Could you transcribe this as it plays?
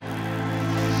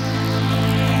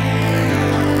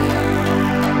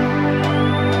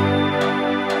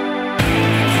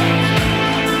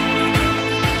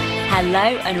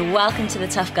and welcome to the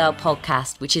Tough Girl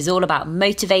podcast, which is all about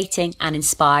motivating and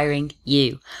inspiring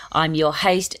you. I'm your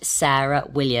host, Sarah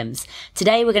Williams.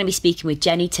 Today we're going to be speaking with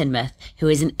Jenny Tinmouth, who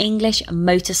is an English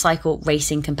motorcycle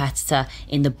racing competitor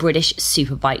in the British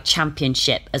Superbike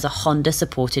Championship as a Honda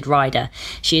supported rider.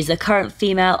 She is the current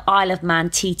female Isle of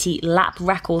Man TT lap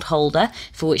record holder,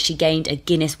 for which she gained a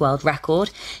Guinness World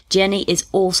Record. Jenny is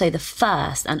also the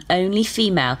first and only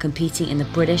female competing in the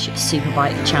British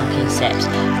Superbike Championships.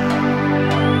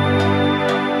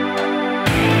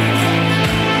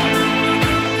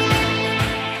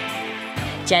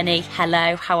 Jenny,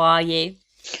 hello, how are you?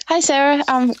 Hi Sarah,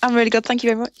 I'm really good, thank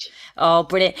you very much. Oh,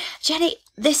 brilliant. Jenny,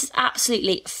 this is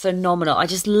absolutely phenomenal. I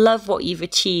just love what you've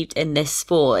achieved in this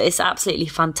sport. It's absolutely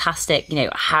fantastic, you know,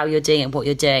 how you're doing it and what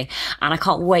you're doing. And I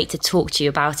can't wait to talk to you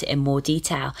about it in more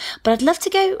detail. But I'd love to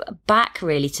go back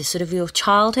really to sort of your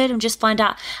childhood and just find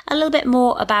out a little bit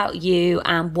more about you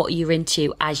and what you're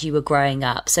into as you were growing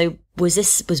up. So was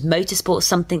motorsport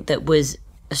something that was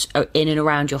in and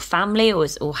around your family,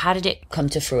 or how did it come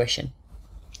to fruition?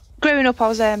 Growing up, I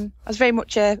was very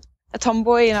much a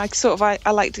tomboy, and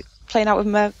I liked playing out with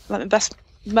my best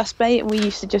mate, and we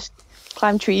used to just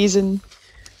climb trees and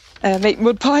make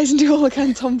mud pies and do all the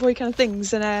kind of tomboy kind of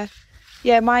things. And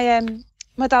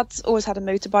my dad's always had a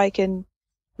motorbike, and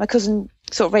my cousin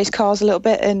sort of raced cars a little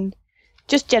bit, and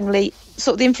just generally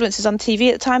sort of the influences on TV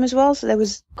at the time as well. So there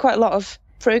was quite a lot of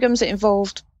programs that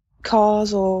involved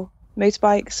cars or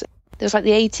motorbikes. There was like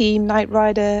the A-Team, Knight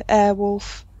Rider,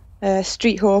 Airwolf,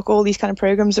 Street Hawk, all these kind of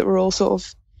programs that were all sort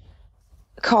of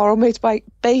car or motorbike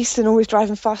based and always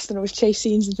driving fast and always chase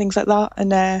scenes and things like that.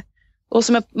 And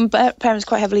also my parents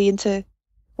quite heavily into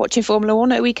watching Formula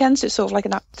One at weekends. So it's sort of like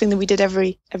a thing that we did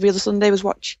every other Sunday was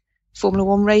watch Formula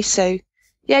One race. So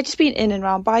yeah, just being in and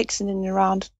around bikes and in and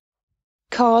around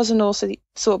cars, and also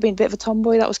sort of being a bit of a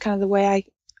tomboy. That was kind of the way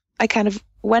I kind of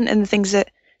went, and the things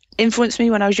that influenced me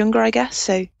when I was younger, I guess.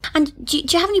 So. And do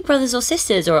you have any brothers or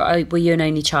sisters, or were you an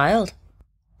only child?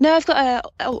 No, I've got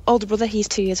an older brother. He's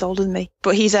 2 years older than me,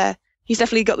 but he's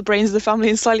definitely got the brains of the family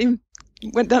and slightly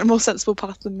went down a more sensible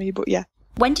path than me. But yeah.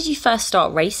 When did you first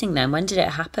start racing then? When did it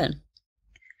happen?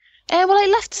 Well, I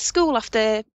left school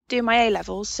after doing my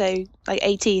A-levels, so like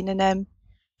 18, and I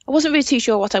wasn't really too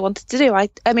sure what I wanted to do. I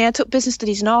took business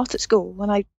studies and art at school,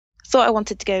 and I thought I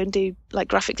wanted to go and do like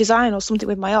graphic design or something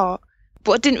with my art,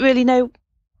 but I didn't really know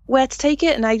where to take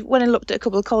it. And I went and looked at a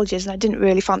couple of colleges, and I didn't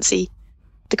really fancy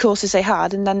the courses they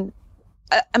had. And then,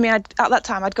 at that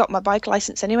time, I'd got my bike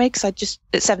license anyway, because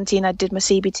at 17, I did my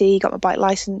CBT, got my bike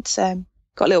license,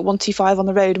 got a little 125 on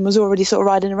the road, and was already sort of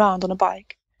riding around on a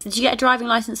bike. Did you get a driving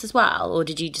license as well, or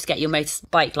did you just get your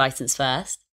motorbike license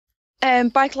first?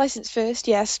 Bike license first,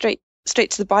 yeah, straight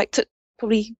to the bike. Took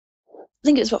probably, I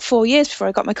think it was about 4 years before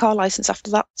I got my car license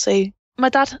after that. So my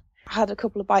dad had a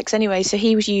couple of bikes anyway, so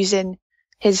he was using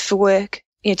his for work,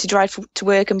 you know, to drive to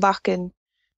work and back, and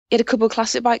he had a couple of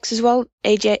classic bikes as well,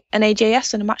 an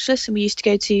AJS and a Matchless, and we used to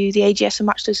go to the AJS and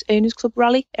Matchless Owners Club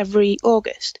rally every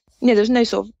August. You know, there was no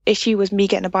sort of issue with me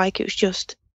getting a bike, it was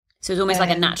just... So it was almost like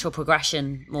a natural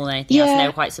progression more than anything else, and they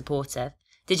were quite supportive.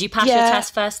 Did you pass your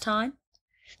test first time?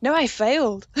 No, I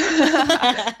failed.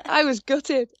 I was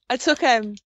gutted. I took...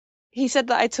 He said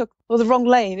that I took the wrong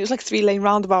lane. It was like a 3-lane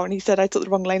roundabout, and he said I took the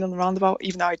wrong lane on the roundabout,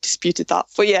 even though I disputed that.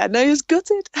 But yeah, no, he was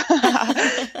gutted.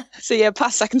 So yeah,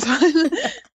 passed second time.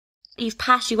 You've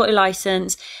passed, you've got your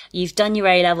licence, you've done your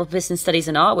A-level business studies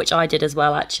and art, which I did as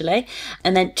well, actually,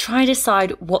 and then try to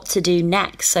decide what to do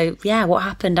next. So yeah, what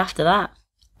happened after that?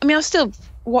 I mean, I was still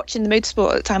watching the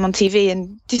motorsport at the time on TV,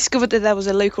 and discovered that there was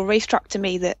a local racetrack to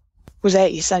me that was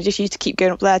ace. I just used to keep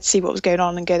going up there to see what was going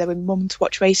on and go there with mum to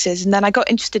watch races. And then I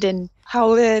got interested in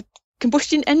how the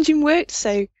combustion engine worked.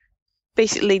 So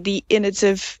basically the innards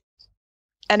of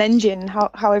an engine, how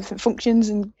everything functions,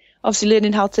 and obviously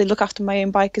learning how to look after my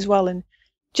own bike as well. And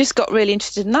just got really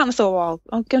interested in that. And I thought, well,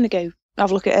 I'm going to go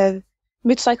have a look at a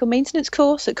motorcycle maintenance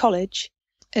course at college,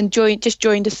 and joined a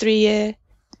 3-year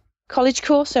college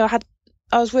course. So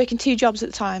I was working 2 jobs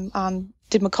at the time and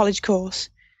did my college course,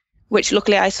 which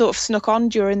luckily I sort of snuck on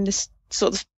during this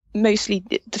sort of, mostly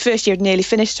the first year had nearly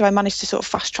finished, so I managed to sort of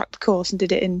fast track the course and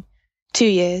did it in 2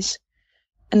 years.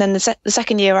 And then the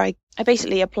second year I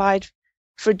basically applied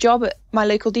for a job at my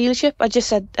local dealership. I just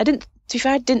said, I didn't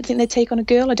think they'd take on a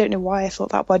girl. I don't know why I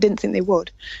thought that, but I didn't think they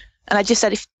would. And I just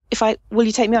said, will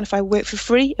you take me on if I work for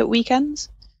free at weekends?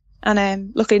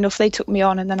 And luckily enough, they took me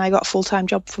on, and then I got a full-time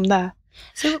job from there.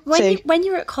 So when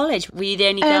you were at college, were you the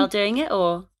only girl doing it,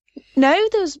 or? No,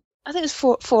 I think there's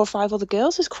 4 or 5 other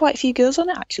girls. There's quite a few girls on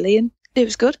it, actually, and it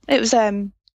was good. It was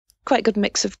quite a good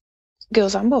mix of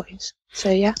girls and boys.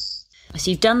 So, yeah. So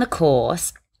you've done the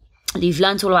course, You've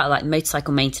learned all about like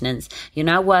motorcycle maintenance. You're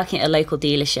now working at a local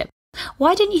dealership.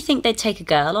 Why didn't you think they'd take a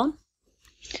girl on?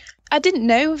 I didn't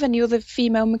know of any other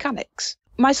female mechanics.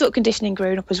 My sort of conditioning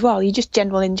growing up as well, you just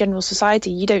in general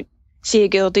society, you don't see a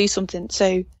girl do something.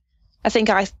 So I think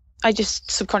I just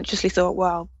subconsciously thought,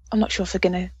 well, I'm not sure if they're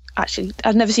going to actually,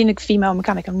 I've never seen a female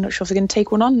mechanic. I'm not sure if they're going to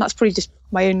take one on. That's probably just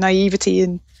my own naivety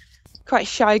and quite a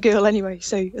shy girl anyway.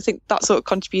 So I think that sort of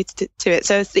contributed to it.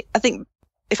 So I think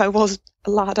if I was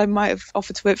a lad, I might have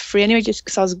offered to work for free anyway, just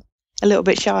because I was a little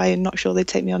bit shy and not sure they'd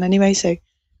take me on anyway. So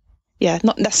yeah,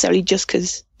 not necessarily just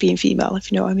because being female,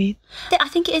 if you know what I mean. I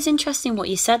think it is interesting what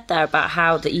you said there about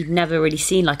how that you'd never really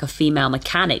seen like a female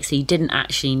mechanic, so you didn't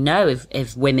actually know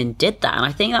if women did that. And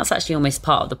I think that's actually almost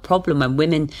part of the problem when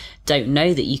women don't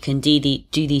know that you can do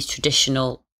these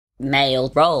traditional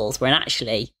male roles, when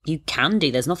actually you can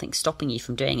do. There's nothing stopping you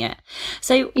from doing it.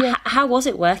 So yeah. How was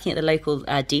it working at the local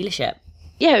dealership?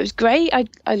 Yeah, it was great.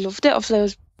 I loved it. Obviously, I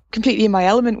was completely in my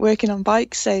element working on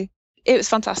bikes, so it was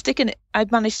fantastic. And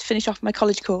I'd managed to finish off my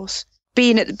college course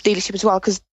being at the dealership as well,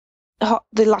 because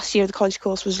the last year of the college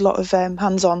course was a lot of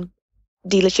hands-on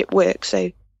dealership work, so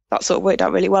that sort of worked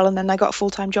out really well. And then I got a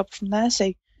full-time job from there.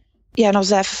 So yeah, and I was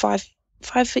there for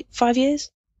five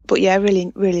years. But yeah, I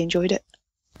really enjoyed it.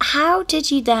 How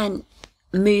did you then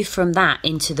move from that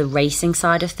into the racing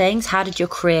side of things? How did your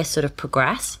career sort of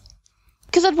progress?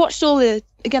 Because I'd watched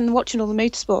watching all the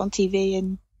motorsport on TV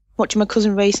and watching my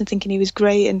cousin race and thinking he was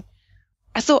great. And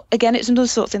I thought, again, it's another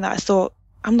sort of thing that I thought,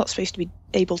 I'm not supposed to be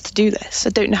able to do this.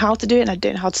 I don't know how to do it and I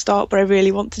don't know how to start, but I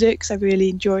really want to do it because I really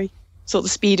enjoy sort of the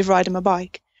speed of riding my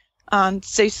bike. And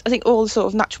so I think all the sort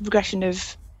of natural progression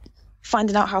of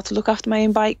finding out how to look after my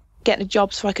own bike, getting a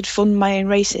job so I could fund my own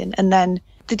racing. And then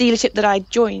the dealership that I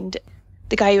joined,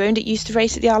 the guy who owned it used to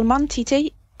race at the Isle of Man,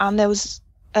 TT. And there was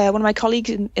one of my colleagues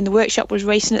in the workshop was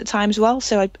racing at the time as well.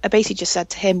 So I basically just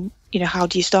said to him, how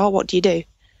do you start? What do you do?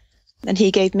 And he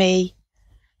gave me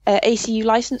ACU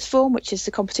license form, which is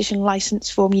the competition license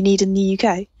form you need in the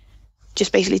UK,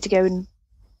 just basically to go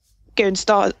and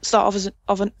start off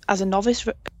as a novice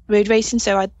road racing.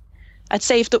 So I'd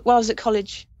saved up while I was at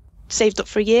college, saved up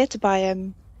for a year to buy a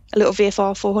little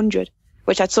VFR 400,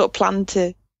 which I'd sort of planned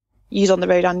to use on the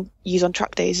road and use on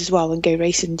track days as well and go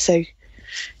racing. So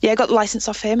yeah, I got the license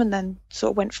off him and then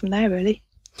sort of went from there really.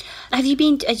 Had you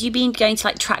been going to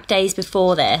like track days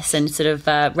before this and sort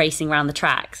of racing around the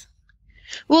tracks?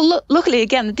 Well, luckily,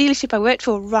 again, the dealership I worked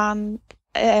for ran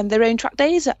their own track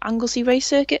days at Anglesey Race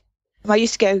Circuit. I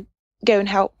used to go and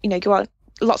help, go out.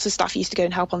 Lots of staff used to go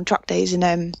and help on track days,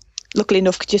 and luckily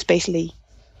enough, could just basically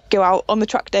go out on the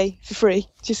track day for free,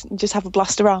 just have a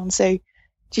blast around. So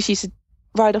just used to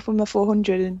ride up on my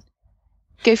 400 and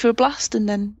go for a blast, and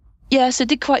then so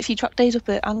did quite a few track days up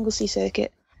at Anglesey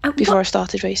Circuit before I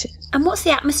started racing. And what's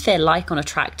the atmosphere like on a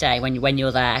track day when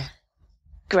you're there?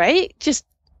 Great, just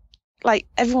like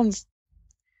everyone's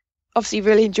obviously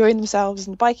really enjoying themselves,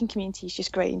 and the biking community is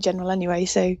just great in general anyway.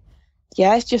 So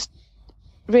yeah, it's just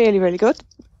really, really good.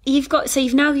 You've got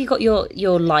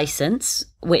your license,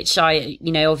 which I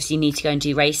obviously need to go and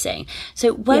do racing.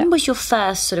 So when was your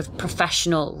first sort of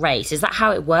professional race? Is that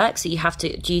how it works?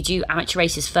 That do you do amateur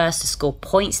races first to score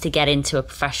points to get into a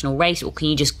professional race, or can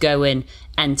you just go and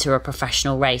enter a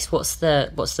professional race? What's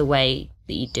the way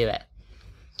that you do it?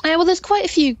 Well, there's quite a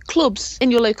few clubs in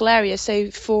your local area.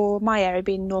 So for my area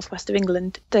being northwest of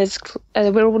England, there's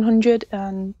Wirral 100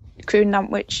 and Crewe and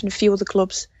Nantwich and a few other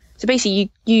clubs. So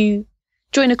basically you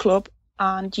join a club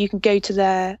and you can go to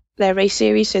their race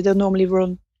series. So they'll normally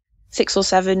run 6 or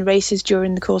 7 races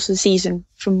during the course of the season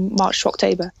from March to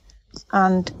October.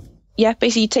 And yeah,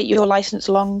 basically you take your license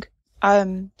along,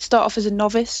 start off as a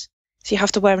novice. So you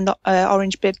have to wear an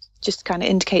orange bib just to kind of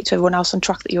indicate to everyone else on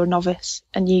track that you're a novice,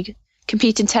 and you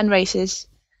compete in 10 races.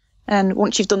 And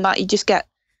once you've done that, you just get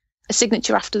a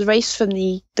signature after the race from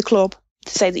the club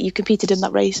to say that you've competed in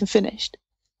that race and finished.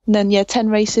 And then 10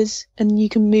 races, and you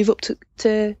can move up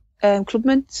to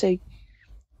clubman. So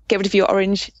get rid of your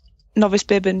orange novice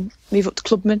bib and move up to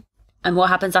clubman. And what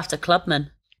happens after clubman?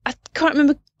 I can't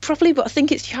remember properly, but I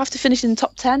think you have to finish in the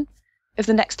top 10 of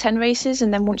the next 10 races.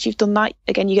 And then once you've done that,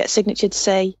 again, you get a signature to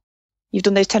say you've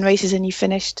done those 10 races and you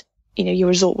finished, your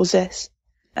result was this.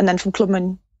 And then from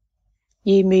clubman,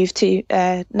 you move to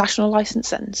national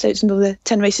license then. So it's another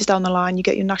 10 races down the line, you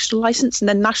get your national license. And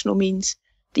then national means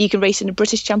that you can race in a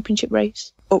British Championship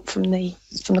race up from the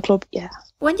club. Yeah.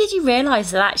 When did you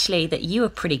realise that you were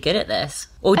pretty good at this?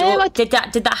 Or did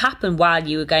that happen while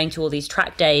you were going to all these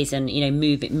track days and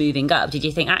moving up? Did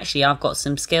you think actually I've got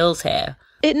some skills here?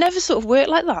 It never sort of worked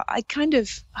like that. I kind of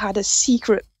had a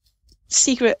secret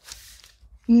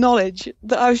knowledge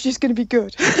that I was just going to be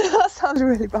good. That's sounds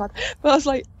really bad. But I was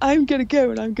like, I'm going to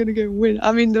go and I'm going to go and win.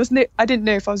 I mean, I didn't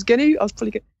know if I was going to. I was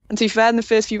probably good. And to be fair, in the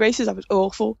first few races, I was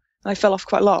awful. And I fell off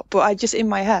quite a lot. But I just, in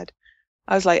my head,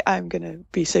 I was like, I'm going to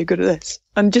be so good at this.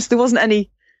 And just there wasn't any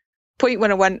point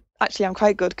when I went, actually, I'm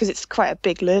quite good, because it's quite a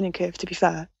big learning curve, to be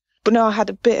fair. But no, I had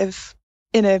a bit of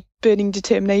inner burning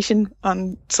determination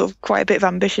and sort of quite a bit of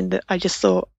ambition that I just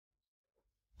thought,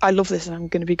 I love this and I'm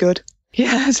going to be good.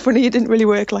 Yeah, it's funny. It didn't really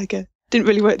work the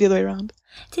other way around.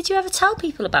 Did you ever tell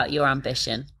people about your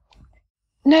ambition?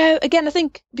 No, again, I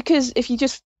think because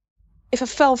if I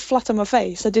fell flat on my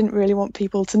face, I didn't really want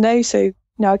people to know. So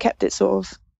no, I kept it sort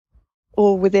of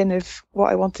all within of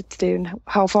what I wanted to do and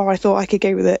how far I thought I could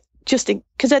go with it. Just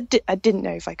because I didn't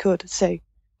know if I could. So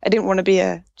I didn't want to be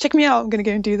check me out, I'm going to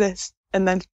go and do this, and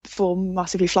then fall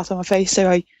massively flat on my face.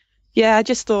 So I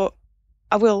just thought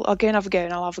I'll go and have a go,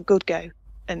 and I'll have a good go,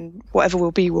 and whatever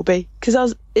will be, will be.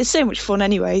 Because it's so much fun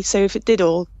anyway. So if it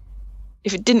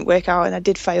didn't work out and I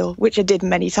did fail, which I did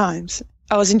many times,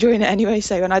 I was enjoying it anyway.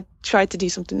 So, and I tried to do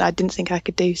something that I didn't think I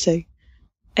could do. So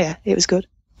yeah, it was good.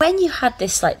 When you had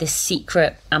this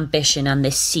secret ambition and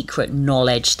this secret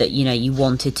knowledge that, you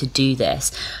wanted to do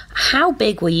this, how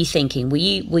big were you thinking? Were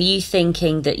you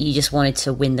thinking that you just wanted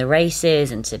to win the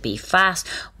races and to be fast?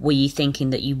 Were you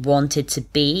thinking that you wanted to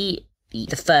be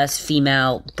the first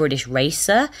female British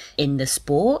racer in the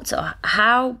sport? Or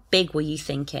how big were you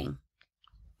thinking?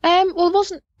 Well, it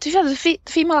wasn't, to be fair, the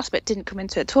female aspect didn't come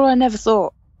into it at all. I never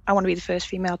thought I want to be the first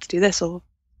female to do this or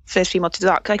first female to do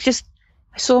that.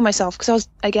 I saw myself, because I was,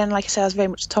 again, like I said, I was very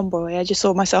much a tomboy. I just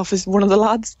saw myself as one of the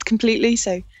lads completely.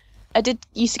 So I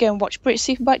used to go and watch British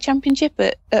Superbike Championship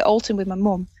at Alton with my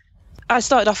mum. I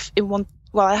started off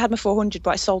I had my 400, but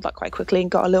I sold that quite quickly and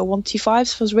got a little 125,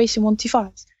 so I was racing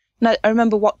 125s. And I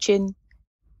remember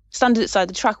standing outside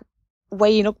the track,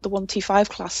 weighing up the 125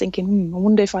 class, thinking, I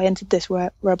wonder if I entered this,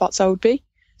 whereabouts I would be.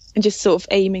 And just sort of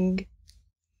aiming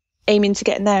to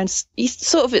get in there. And it's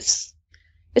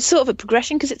sort of a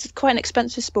progression, because it's quite an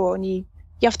expensive sport, and you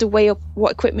have to weigh up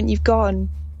what equipment you've got and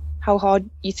how hard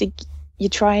you think you're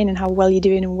trying and how well you're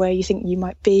doing and where you think you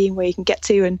might be and where you can get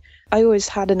to. And I always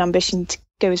had an ambition to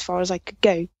go as far as I could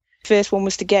go. First one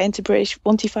was to get into British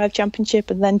 125 Championship,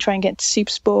 and then try and get into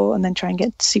Super Sport, and then try and get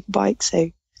into Superbike.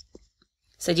 So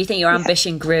do you think your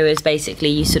ambition grew as basically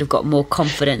you sort of got more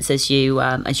confidence as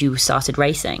you started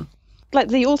racing? Like,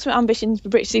 the ultimate ambition for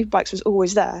British Superbikes was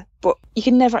always there, but you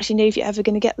can never actually know if you're ever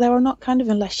going to get there or not, kind of,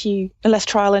 unless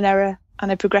trial and error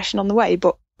and a progression on the way.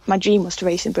 But my dream was to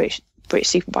race in British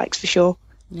Superbikes for sure.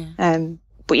 Yeah.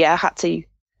 But yeah, I had to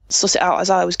suss it out as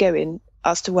I was going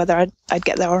as to whether I'd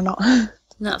get there or not.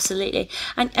 No, absolutely.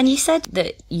 And you said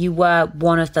that you were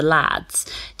one of the lads.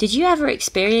 Did you ever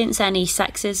experience any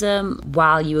sexism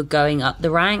while you were going up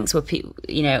the ranks? Were people,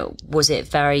 was it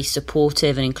very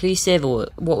supportive and inclusive, or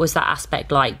what was that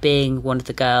aspect like, being one of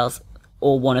the girls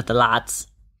or one of the lads?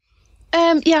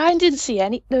 Yeah, I didn't see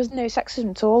any. There was no sexism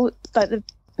at all. Like, the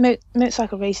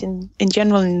motorcycle racing in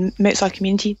general and motorcycle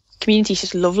community is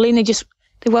just lovely, and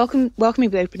they welcome me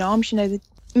with open arms.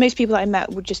 Most people that I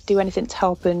met would just do anything to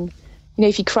help, and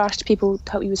if you crashed, people would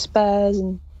help you with spares,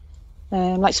 and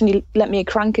like somebody lent me a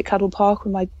crank at Cadwell Park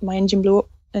when my engine blew up.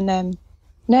 And no,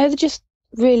 they're just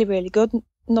really, really good.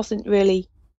 Nothing really,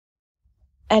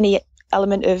 any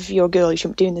element of you're a girl, you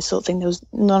shouldn't be doing this sort of thing. There was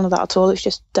none of that at all. It's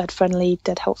just dead friendly,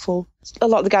 dead helpful. A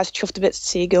lot of the guys are chuffed a bit to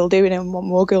see a girl doing it and want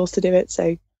more girls to do it.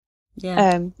 So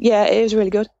yeah, it was really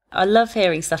good. I love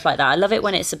hearing stuff like that. I love it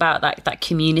when it's about that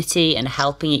community and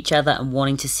helping each other and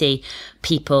wanting to see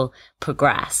people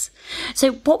progress.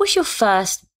 So what was your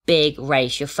first big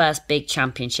race, your first big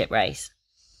championship race?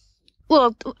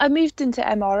 Well, I moved into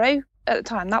MRO at the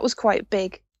time. That was quite a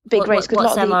big race.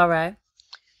 What's MRO?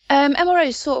 MRO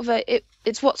is sort of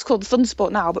it's what's called the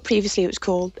Thundersport now, but previously it was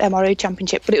called MRO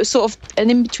Championship. But it was sort of an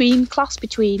in-between class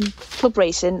between club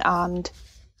racing and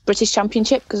British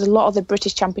Championship, because a lot of the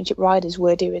British Championship riders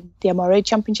were doing the MRO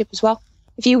Championship as well.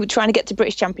 If you were trying to get to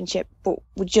British Championship but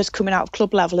were just coming out of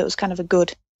club level, it was kind of a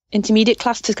good intermediate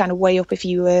class to kind of weigh up if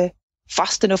you were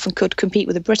fast enough and could compete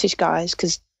with the British guys,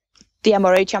 because the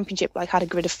MRO Championship had a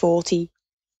grid of 40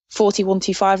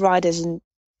 125 riders, and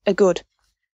a good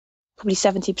probably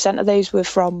 70% of those were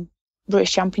from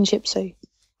British Championship. So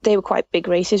they were quite big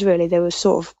races, really. They were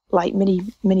sort of like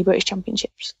mini British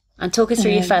Championships. And talk us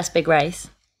through your first big race.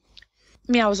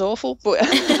 I was awful, but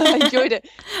I enjoyed it.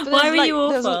 Why were you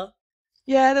awful?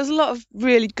 There was a lot of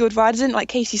really good riders in it. Like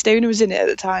Casey Stoner was in it at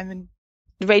the time, and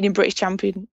the reigning British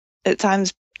champion at the time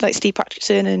was like Steve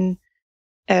Patrickson, and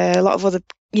a lot of other,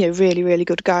 really, really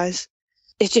good guys.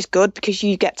 It's just good because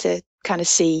you get to kind of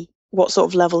see what sort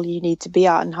of level you need to be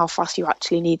at and how fast you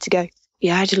actually need to go.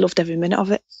 yeah, I just loved every minute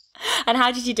of it. And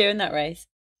how did you do in that race?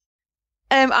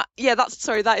 That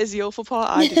is the awful part.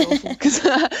 I did awful because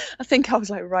I think I was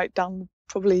like right down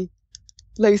probably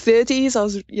low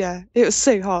 30s. It was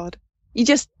so hard. It's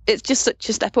just such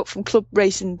a step up from club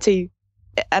racing to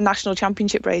a national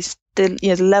championship race. The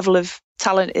level of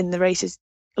talent in the race is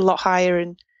a lot higher,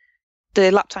 and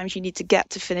the lap times you need to get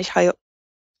to finish high up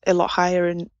a lot higher.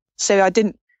 And so I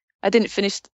didn't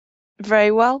finish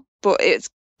very well, but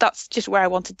that's just where I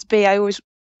wanted to be. I always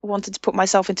wanted to put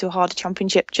myself into a harder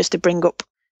championship just to bring up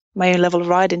my own level of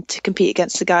riding to compete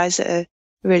against the guys that are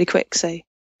really quick. So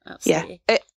absolutely.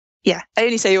 I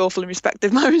only say awful in respect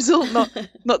of my result,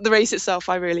 not the race itself.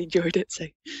 I really enjoyed it. So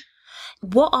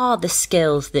what are the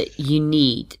skills that you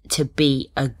need to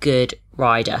be a good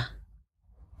rider?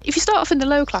 If you start off in the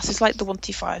low classes like the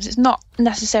 125s, it's not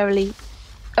necessarily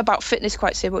about fitness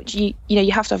quite so much. You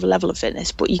have to have a level of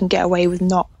fitness, but you can get away with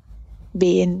not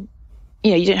being,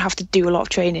 you don't have to do a lot of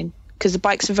training because the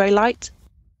bikes are very light.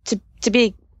 To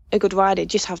be a good rider, you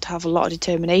just have to have a lot of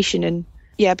determination and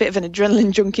a bit of an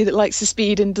adrenaline junkie that likes the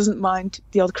speed and doesn't mind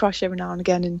the odd crash every now and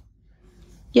again.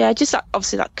 And just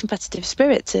that competitive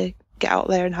spirit to get out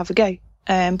there and have a go.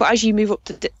 But as you move up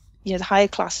to the higher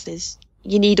classes,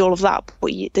 you need all of that,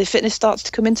 but the fitness starts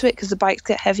to come into it because the bikes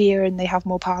get heavier and they have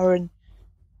more power, and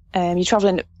you're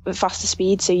traveling at faster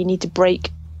speed, so you need to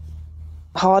brake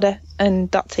harder,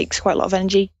 and that takes quite a lot of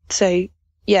energy. So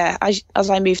as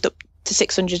I moved up to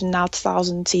 600 and now to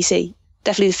 1000cc,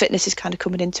 definitely the fitness is kind of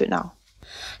coming into it now.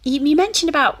 You mentioned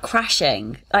about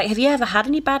crashing. Like, have you ever had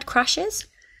any bad crashes?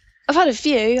 I've had a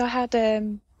few. I had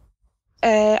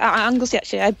at Anglesey,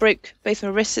 actually, I broke both my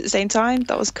wrists at the same time.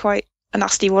 That was quite a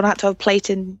nasty one. I had to have a plate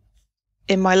in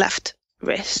my left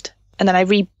wrist, and then I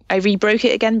re-broke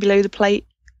it again below the plate.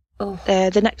 I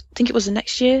think it was the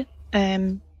next year.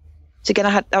 So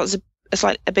again, that was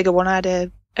a bigger one. I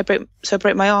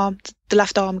broke my arm, the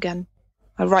left arm again,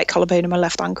 my right collarbone and my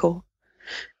left ankle.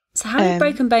 So how many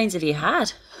broken bones have you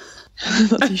had?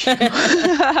 Not too sure.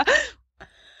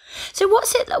 So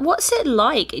what's it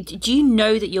like? Do you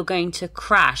know that you're going to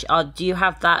crash? Or do you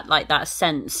have that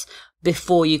sense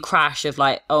before you crash of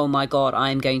like, oh my God,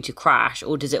 I'm going to crash?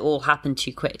 Or does it all happen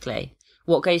too quickly?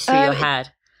 What goes through your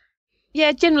head?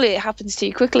 Generally it happens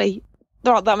too quickly.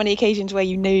 There aren't that many occasions where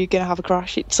you know you're going to have a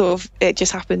crash. It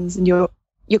just happens, and you're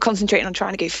concentrating on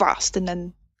trying to go fast, and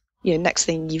then next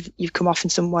thing you've come off in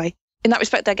some way. In that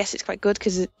respect, I guess it's quite good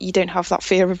because you don't have that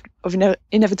fear of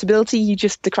inevitability.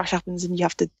 The crash happens and you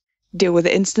have to deal with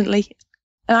it instantly.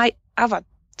 And I've had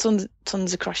tons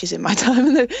of crashes in my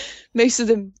time, and most of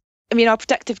them, our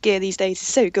protective gear these days is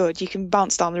so good. You can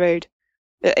bounce down the road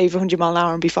at over 100 mile an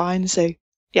hour and be fine. So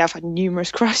I've had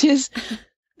numerous crashes.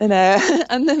 And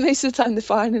then most of the time they're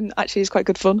fine, and actually it's quite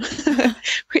good fun,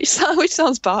 which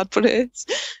sounds bad, but it is.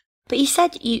 But you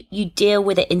said you deal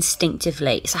with it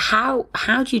instinctively. So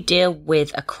how do you deal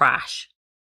with a crash?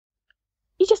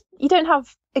 You don't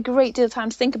have a great deal of time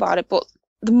to think about it, but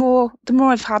the more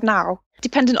I've had now,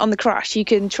 dependent on the crash, you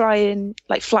can try and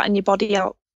like flatten your body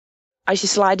out as you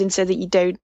slide in so that you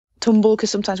don't tumble, because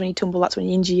sometimes when you tumble, that's when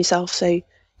you injure yourself. So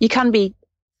you can be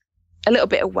a little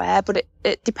bit aware, but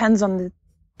it depends on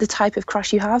the type of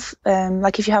crash you have.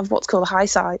 Like if you have what's called a high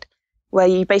side, where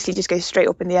you basically just go straight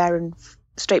up in the air and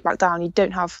straight back down. You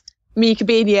don't have, you could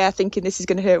be in the air thinking this is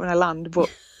going to hurt when I land, but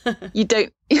you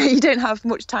don't have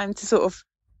much time to sort of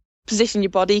position your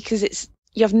body, because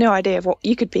you have no idea of what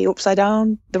you could be, upside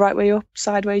down, the right way up,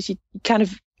 sideways. You kind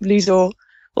of lose all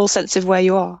sense of where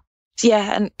you are. So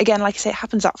and again, like I say, it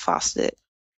happens that fast that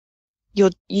you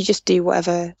just do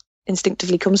whatever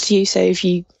instinctively comes to you. So if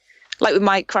you, like with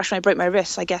my crash when I broke my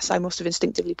wrist, I guess I must have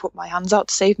instinctively put my hands out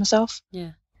to save myself.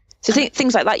 Yeah. So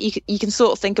things like that, you can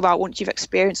sort of think about once you've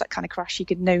experienced that kind of crash. You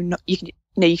can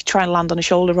try and land on a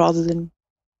shoulder rather than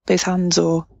both hands,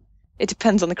 or it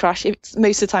depends on the crash.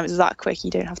 Most of the time it's that quick, you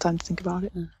don't have time to think about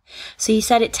it. So you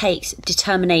said it takes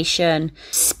determination,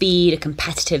 speed, a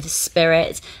competitive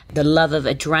spirit, the love of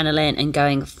adrenaline and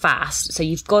going fast. So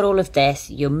you've got all of this,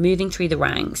 you're moving through the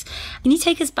ranks. Can you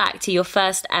take us back to your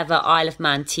first ever Isle of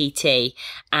Man TT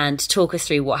and talk us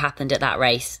through what happened at that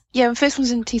race? Yeah, my first one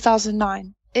was in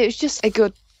 2009. It was just a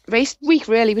good race week,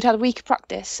 really. We'd had a week of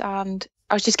practice and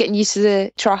I was just getting used to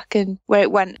the track and where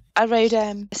it went. I rode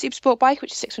a Supersport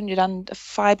which is 600 and a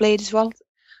Fireblade as well,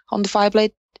 Honda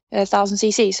Fireblade,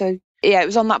 1000cc. So yeah, it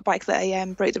was on that bike that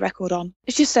I broke the record on.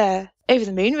 It's just over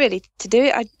the moon, really, to do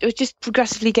it. It was just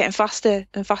progressively getting faster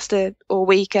and faster all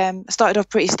week. I started off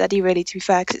pretty steady, really, to be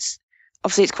fair, because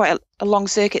it's quite a long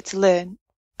circuit to learn.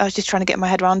 I was just trying to get my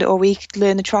head around it all week,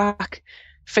 learn the track,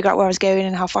 figure out where I was going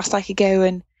and how fast I could go,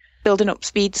 and building up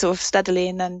speed sort of steadily.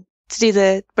 And then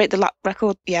to break the lap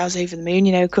record, yeah, I was over the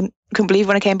moon. Couldn't believe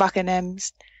when I came back, and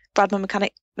Brad, my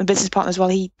mechanic, my business partner as well,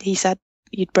 he said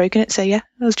you'd broken it. So yeah,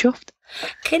 I was chuffed.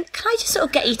 Can I just sort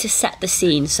of get you to set the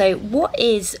scene? So why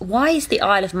is the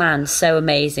Isle of Man so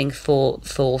amazing for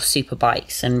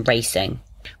superbikes and racing?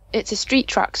 It's a street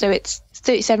track, so it's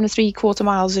 37 3/4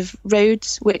 miles of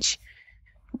roads, which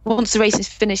once the race is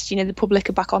finished, the public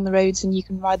are back on the roads and you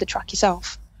can ride the track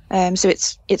yourself. So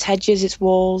it's hedges, it's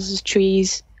walls, it's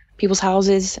trees, people's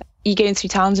houses. You're going through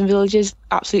towns and villages,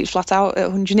 absolutely flat out at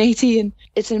 180, and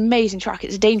it's an amazing track.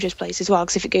 It's a dangerous place as well,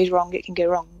 because if it goes wrong, it can go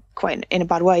wrong quite in a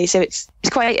bad way. So it's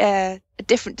quite a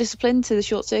different discipline to the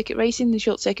short circuit racing. The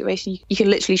short circuit racing, you can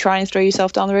literally try and throw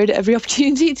yourself down the road at every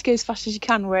opportunity to go as fast as you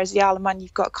can, whereas the Isle of Man,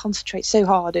 you've got to concentrate so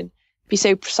hard and be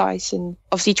so precise, and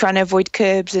obviously trying to avoid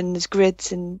curbs, and there's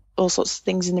grids and all sorts of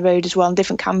things in the road as well, and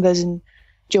different cambers and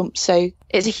jumps. So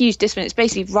it's a huge discipline. It's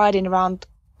basically riding around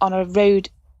on a road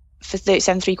for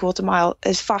 37 3/4 mile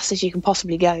as fast as you can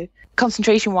possibly go.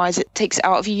 Concentration wise, it takes it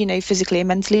out of you, physically and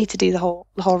mentally, to do the whole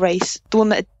race. The one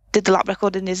that did the lap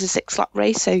record in is a 6-lap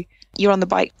race, so you're on the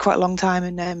bike quite a long time,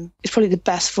 and it's probably the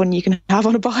best fun you can have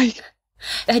on a bike.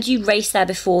 Had you raced there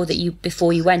before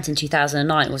you went in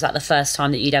 2009? Was that the first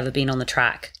time that you'd ever been on the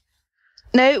track?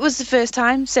 No, it was the first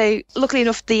time. So luckily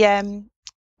enough, the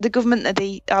government,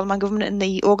 the Isle of Man government, and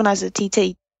the organiser of the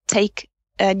TT take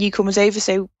newcomers over.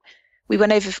 So we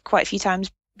went over quite a few times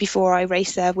before I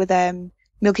raced there with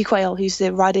Milky Quayle, who's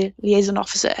the rider liaison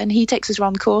officer, and he takes us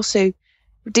around the course. So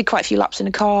we did quite a few laps in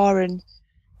a car, and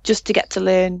just to get to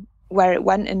learn where it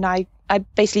went. And I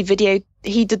basically videoed.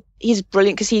 He's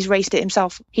brilliant because he's raced it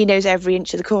himself. He knows every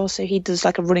inch of the course, so he does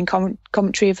like a running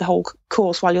commentary of the whole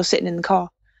course while you're sitting in the car,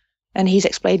 and he's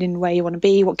explaining where you want to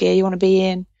be, what gear you want to be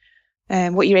in,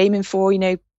 what you're aiming for.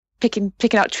 Picking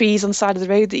out trees on the side of the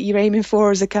road that you're aiming for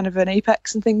as a kind of an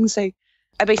apex and things. So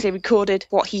I basically recorded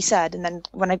what he said, and then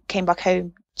when I came back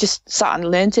home, just sat and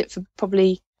learnt it for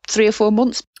probably 3 or 4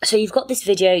 months. So you've got this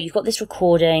video, you've got this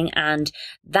recording, and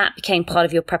that became part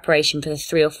of your preparation for the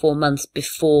 3 or 4 months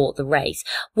before the race.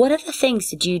 What other things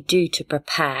did you do to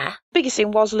prepare? Biggest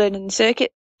thing was learning the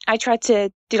circuit. I tried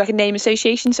to do like a name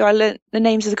association, so I learnt the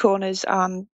names of the corners,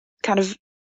 and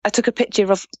I took a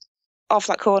picture of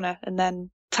that corner, and then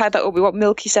tied that up with what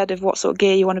Milky said of what sort of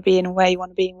gear you want to be in and where you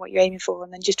want to be and what you're aiming for,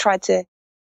 and then just tried to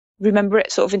remember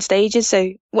it sort of in stages. So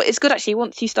it's good actually,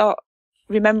 once you start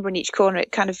remembering each corner,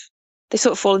 they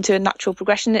sort of fall into a natural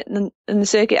progression, and the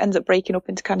circuit ends up breaking up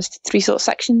into kind of 3 sort of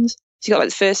sections. So you got like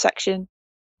the first section,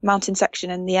 mountain section,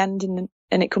 and the end,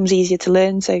 and it comes easier to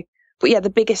learn. So, but yeah,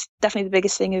 definitely the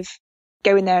biggest thing of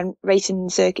going there and racing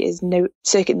the circuit is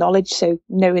circuit knowledge. So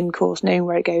knowing the course, knowing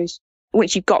where it goes.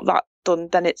 Once you've got that done,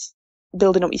 then it's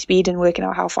building up your speed and working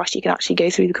out how fast you can actually go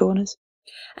through the corners.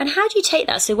 And how do you take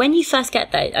that? So when you first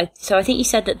get there, so I think you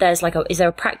said that there's is there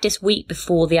a practice week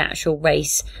before the actual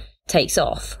race takes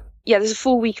off? Yeah, there's a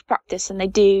full week of practice, and they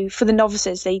do, for the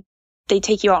novices, they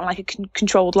take you out on like a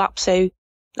controlled lap. So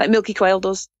like Milky Quayle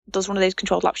does one of those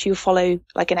controlled laps. You'll follow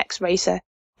like an ex-racer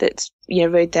that's,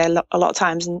 rode there a lot of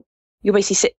times, and you'll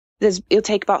basically it'll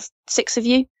take about 6 of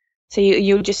you. So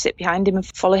you'll just sit behind him and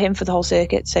follow him for the whole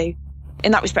circuit. So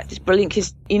in that respect, it's brilliant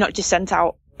because you're not just sent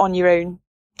out on your own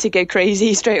to go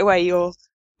crazy straight away.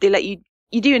 They let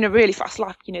you're doing a really fast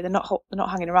lap. They're not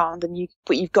hanging around,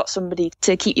 but you've got somebody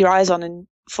to keep your eyes on and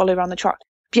follow around the track.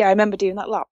 But yeah, I remember doing that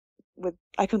lap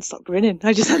I couldn't stop grinning.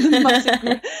 I just had a massive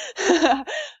grin.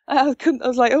 I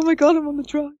was like, oh my God, I'm on the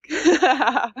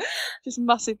track. Just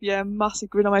massive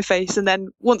grin on my face. And then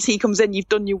once he comes in, you've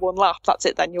done your 1 lap. That's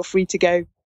it. Then you're free to go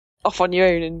off on your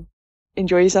own and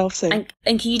enjoy yourself. So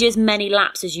and can you do as many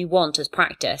laps as you want as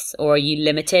practice, or are you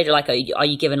limited? Like, are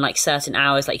you given like certain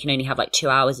hours? Like, you can only have like 2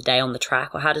 hours a day on the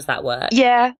track, or how does that work?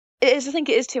 Yeah, it is. I think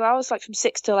it is 2 hours, like from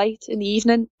 6 till 8 in the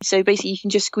evening. So basically, you can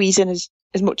just squeeze in as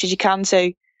much as you can. So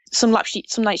some nights you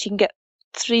can get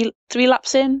three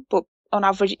laps in, but on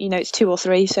average, it's 2 or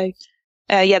 3. So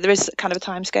yeah, there is kind of a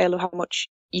time scale of how much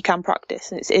you can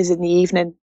practice, and it is in the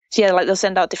evening. So yeah, like they'll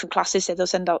send out different classes. So they'll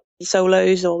send out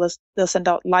solos, or they'll send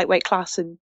out lightweight class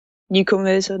and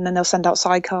newcomers, and then they'll send out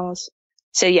sidecars.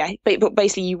 So yeah, but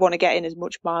basically you want to get in as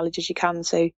much mileage as you can.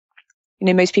 So,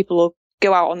 most people will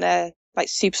go out on their like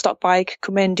super stock bike,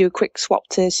 come in, do a quick swap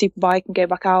to Superbike and go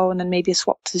back out, and then maybe a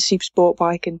swap to the super sport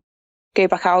bike and go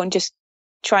back out, and just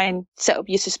try and set up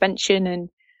your suspension and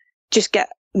just get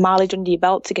mileage under your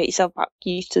belt to get yourself back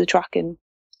used to the track and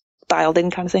dialed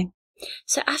in kind of thing.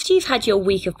 So after you've had your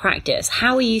week of practice,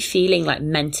 how are you feeling like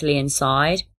mentally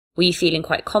inside? Were you feeling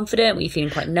quite confident? Were you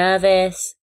feeling quite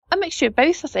nervous? A mixture of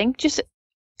both, I think. Just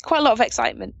quite a lot of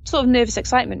excitement, sort of nervous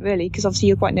excitement really, because obviously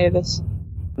you're quite nervous.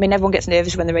 mean, everyone gets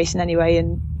nervous when they're racing anyway,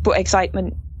 but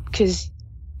excitement because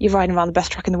you're riding around the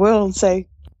best track in the world. So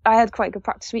I had quite a good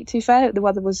practice week, to be fair. The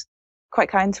weather was quite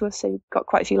kind to us, so we got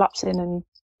quite a few laps in, and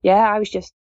yeah, I was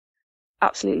just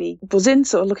absolutely buzzing,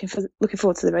 sort of looking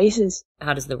forward to the races.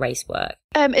 How does the race work?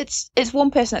 It's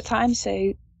one person at a time,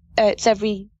 so it's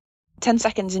every 10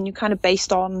 seconds, and you're kind of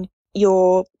based on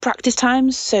your practice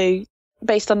times. So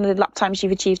based on the lap times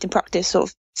you've achieved in practice, sort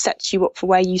of sets you up for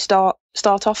where you start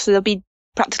off. So there'll be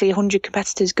practically 100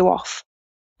 competitors go off,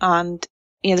 and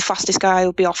the fastest guy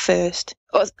will be off first.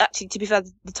 Or actually, to be fair,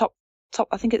 the top,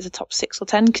 I think it's the top 6 or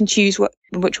 10 can choose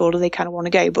in which order they kind of want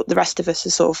to go, but the rest of us are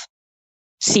sort of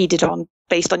seeded on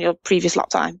based on your previous lap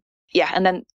time. Yeah, and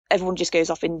then everyone just goes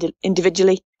off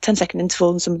individually, 10-second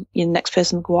interval, and next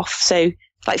person will go off. So,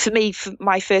 like for me, for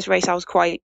my first race, I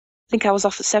think I was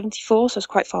off at 74, so I was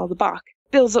quite far at the back.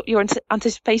 Builds up your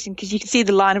anticipation because you can see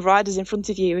the line of riders in front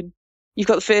of you, and you've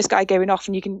got the first guy going off,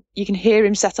 and you can hear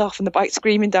him set off, and the bike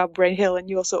screaming down Brain Hill, and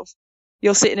you're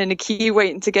sitting in a queue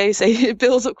waiting to go. So it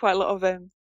builds up quite a lot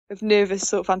of nervous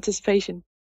sort of anticipation.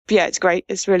 But yeah, it's great.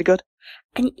 It's really good.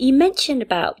 And you mentioned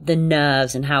about the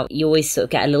nerves and how you always sort of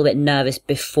get a little bit nervous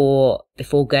before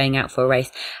going out for a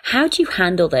race. How do you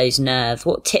handle those nerves?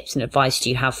 What tips and advice do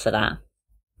you have for that?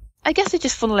 I guess I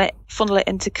just funnel it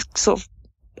into sort of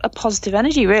a positive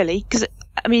energy, really. Because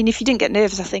I mean, if you didn't get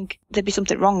nervous, I think there'd be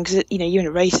something wrong. Because you're in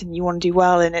a race and you want to do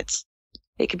well, and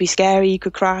it could be scary. You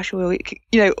could crash, or it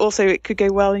could, also it could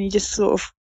go well, and you just sort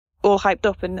of all hyped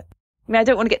up. And I mean, I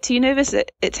don't want to get too nervous.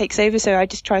 It takes over, so I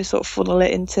just try to sort of funnel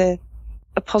it into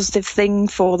a positive thing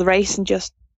for the race and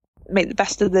just make the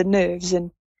best of the nerves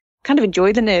and kind of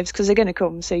enjoy the nerves because they're going to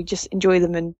come. So just enjoy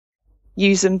them and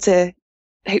use them to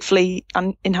hopefully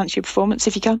enhance your performance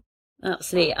if you can.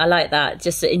 Absolutely. I like that.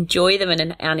 Just enjoy them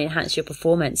and enhance your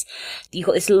performance. You've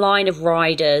got this line of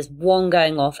riders, one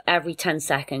going off every 10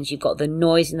 seconds. You've got the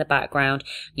noise in the background.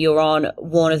 You're on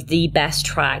one of the best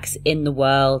tracks in the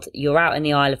world. You're out in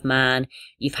the Isle of Man.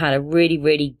 You've had a really,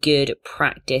 really good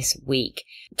practice week.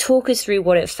 Talk us through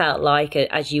what it felt like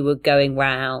as you were going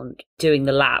round doing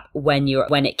the lap when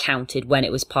it counted, when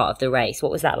it was part of the race.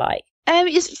 What was that like?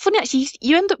 It's funny actually.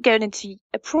 You end up going into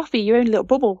your own little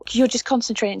bubble because you're just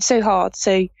concentrating so hard.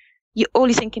 So all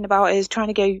you're thinking about is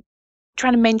trying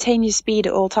to maintain your speed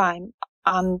at all time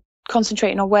and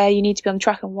concentrating on where you need to be on the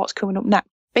track and what's coming up next.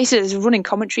 Basically, there's a running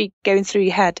commentary going through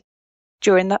your head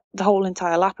during the whole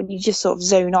entire lap, and you just sort of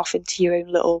zone off into your own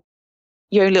little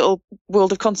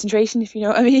world of concentration, if you know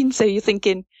what I mean. So you're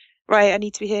thinking, right, I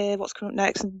need to be here. What's coming up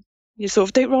next? And you sort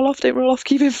of don't roll off,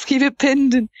 keep it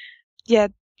pinned, and yeah.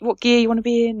 What gear you want to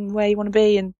be in and where you want to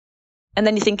be, and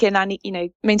then you're thinking, I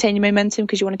need, maintain your momentum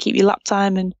because you want to keep your lap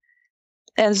time, and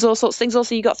there's all sorts of things.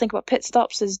 Also, you got to think about pit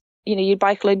stops. There's, your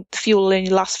bike the fuel will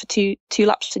only lasts for two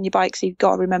laps in your bike, so you've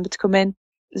got to remember to come in.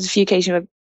 There's a few occasions where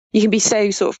you can be so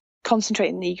sort of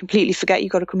concentrating that you completely forget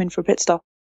you've got to come in for a pit stop.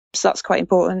 So that's quite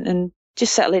important, and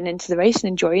just settling into the race and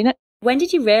enjoying it. When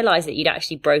did you realise that you'd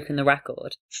actually broken the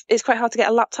record? It's quite hard to get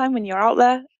a lap time when you're out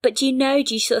there. But do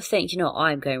you sort of think,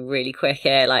 I'm going really quick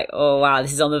here, like, oh wow,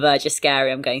 this is on the verge of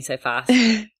scary, I'm going so fast?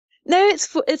 No,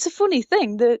 it's a funny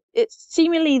thing that it's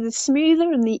seemingly the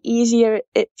smoother and the easier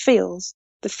it feels,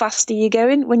 the faster you're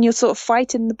going when you're sort of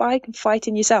fighting the bike and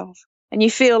fighting yourself. And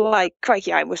you feel like,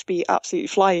 crikey, I must be absolutely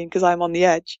flying because I'm on the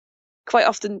edge. Quite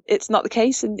often it's not the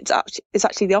case, and it's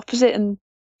actually the opposite, and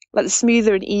like the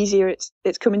smoother and easier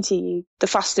it's coming to you, the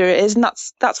faster it is. And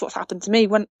that's what's happened to me.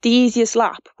 When the easiest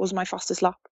lap was my fastest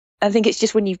lap. I think it's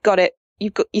just when you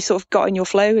sort of got in your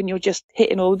flow and you're just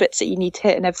hitting all the bits that you need to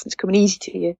hit and everything's coming easy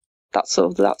to you. That's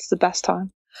the best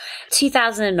time.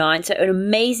 2009, so an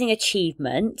amazing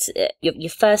achievement, your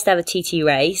first ever TT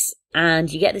race,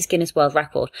 and you get this Guinness World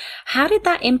Record. How did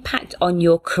that impact on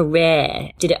your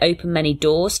career? Did it open many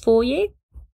doors for you?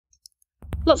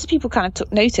 Lots of people kind of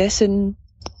took notice, and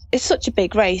it's such a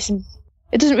big race, and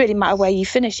it doesn't really matter where you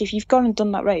finish. If you've gone and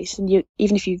done that race, and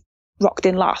even if you've rocked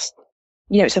in last,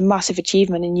 it's a massive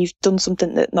achievement, and you've done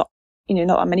something that not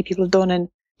that many people have done, and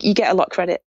you get a lot of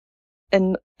credit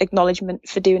and acknowledgement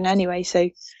for doing it anyway. So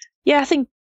yeah, I think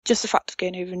just the fact of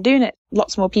going over and doing it,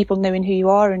 lots more people knowing who you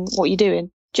are and what you're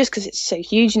doing, just because it's so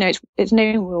huge, it's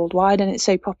known worldwide and it's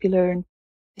so popular and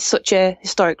it's such a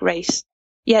historic race.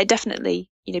 Yeah, definitely,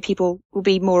 people will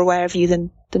be more aware of you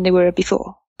than they were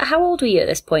before. How old were you at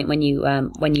this point when you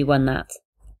won that?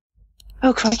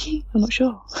 Oh, crikey, I'm not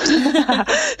sure.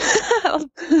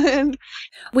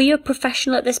 Were you a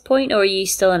professional at this point, or are you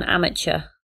still an amateur?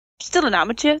 Still an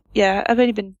amateur, yeah. I've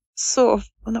only been I'm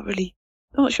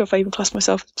not sure if I even class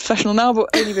myself as professional now, but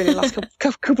only really the last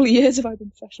couple of years have I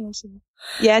been professional. So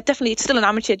yeah, definitely, it's still an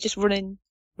amateur, just running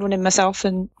running myself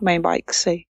and my own bike.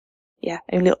 So yeah,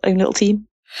 own little team.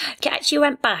 Actually, you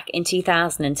went back in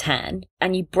 2010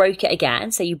 and you broke it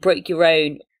again. So you broke your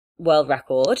own world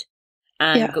record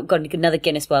and got another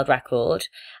Guinness World Record.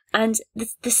 And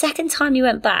the second time you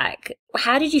went back,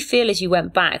 how did you feel as you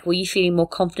went back? Were you feeling more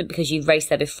confident because you'd raced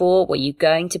there before? Were you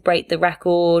going to break the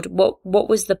record? What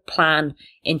was the plan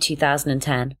in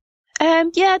 2010?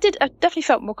 Yeah, I did. I definitely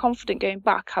felt more confident going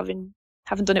back, having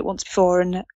done it once before.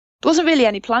 And there wasn't really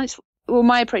any plan. Well,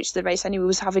 my approach to the race anyway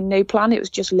was having no plan. It was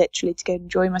just literally to go and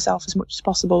enjoy myself as much as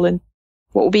possible, and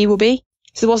what will be will be.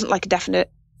 So there wasn't like a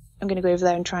definite, I'm going to go over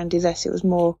there and try and do this. It was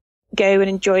more go and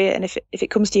enjoy it, and if it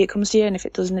comes to you, it comes to you, and if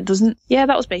it doesn't, it doesn't. Yeah,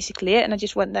 that was basically it. And I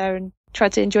just went there and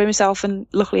tried to enjoy myself, and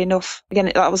luckily enough,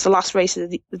 again, that was the last race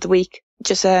of the week.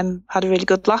 Just had a really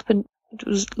good lap and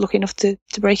was lucky enough to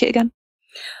break it again.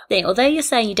 Although you're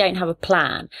saying you don't have a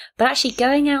plan, but actually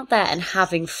going out there and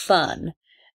having fun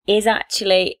is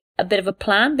actually a bit of a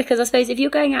plan, because I suppose if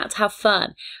you're going out to have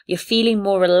fun, you're feeling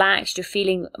more relaxed, you're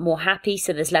feeling more happy,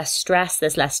 so there's less stress,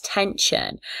 there's less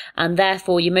tension, and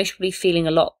therefore you're most probably feeling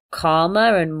a lot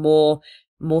calmer and more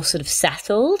sort of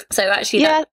settled. So actually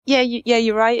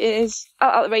you're right. It is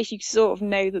at the race you sort of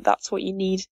know that that's what you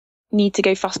need to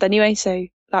go fast anyway, so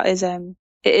that is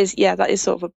that is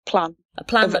sort of a plan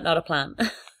but not a plan.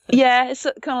 Yeah, it's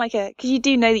kind of like because you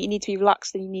do know that you need to be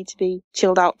relaxed and you need to be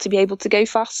chilled out to be able to go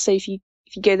fast. So if you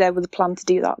go there with a plan to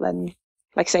do that, then,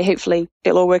 like I say, hopefully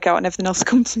it'll all work out and everything else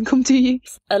come to you.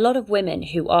 A lot of women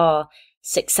who are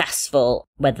successful,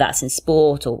 whether that's in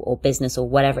sport or business or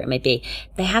whatever it may be,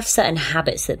 they have certain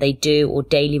habits that they do or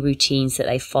daily routines that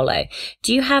they follow.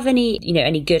 Do you have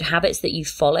any good habits that you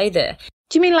follow that?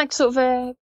 Do you mean like sort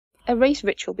of a race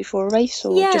ritual before a race,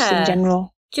 or just in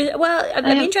general? I'm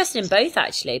interested in both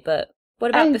actually, but what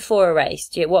about before a race?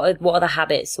 What are the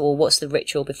habits, or what's the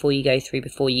ritual before you go through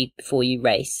before you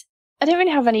race? I don't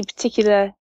really have any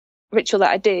particular ritual that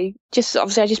I do. Just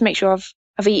obviously, I just make sure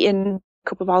I've eaten a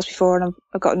couple of hours before and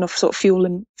I've got enough sort of fuel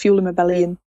in my belly,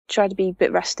 and try to be a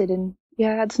bit rested. And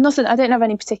yeah, there's nothing. I don't have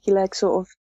any particular sort of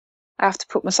I have to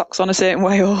put my socks on a certain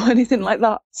way or anything like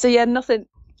that. So yeah, nothing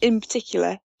in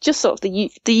particular. Just sort of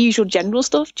the usual general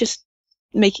stuff. Just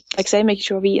making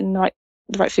sure I've eaten the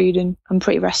right food and I'm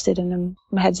pretty rested and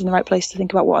my head's in the right place to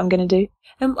think about what I'm going to do.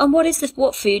 And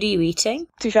what food are you eating?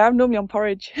 To be fair, I'm normally on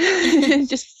porridge.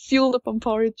 Just fueled up on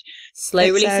porridge. Slow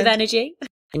release of energy.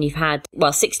 And you've had,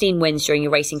 16 wins during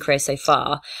your racing career so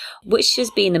far. Which has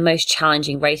been the most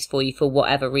challenging race for you for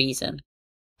whatever reason?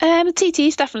 The TT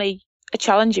is definitely a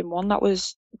challenging one. That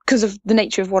was because of the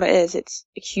nature of what it is. It's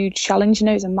a huge challenge,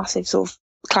 it's a massive sort of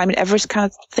climbing Everest kind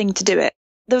of thing to do it.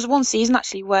 There was one season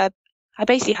actually where I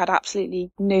basically had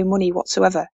absolutely no money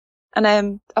whatsoever. And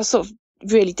I was sort of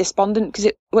really despondent because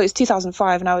it was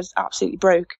 2005 and I was absolutely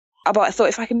broke. But I thought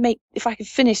if I could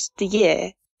finish the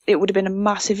year, it would have been a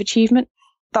massive achievement.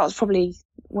 That was probably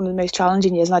one of the most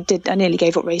challenging years. And I nearly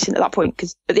gave up racing at that point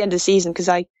because at the end of the season, because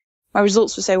my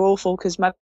results were so awful because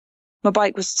my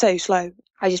bike was so slow.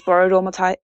 I just borrowed all my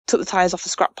took the tyres off the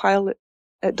scrap pile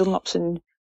at Dunlop's and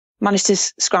managed to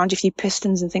scrounge a few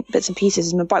pistons and bits and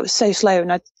pieces. And my bike was so slow,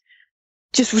 and I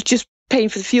was just paying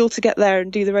for the fuel to get there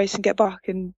and do the race and get back.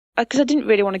 And because I didn't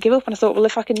really want to give up, and I thought, well,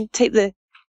 if I can take the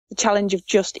challenge of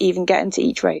just even getting to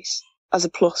each race as a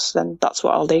plus, then that's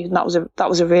what I'll do. And that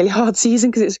was a really hard season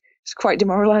because it's quite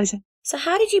demoralising. So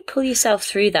how did you pull yourself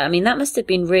through that? I mean, that must have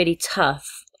been really tough.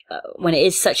 When it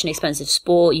is such an expensive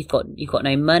sport, you've got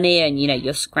no money, and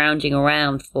you're scrounging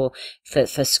around for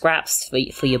scraps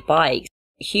for your bike.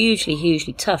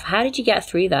 Hugely tough. How did you get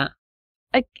through that?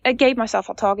 I gave myself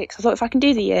that target because I thought if I can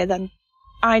do the year, then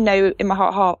I know in my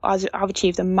heart I've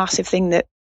achieved a massive thing that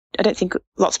I don't think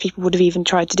lots of people would have even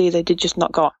tried to do. They did just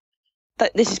not got.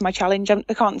 That this is my challenge. I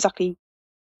can't exactly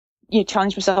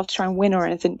challenge myself to try and win or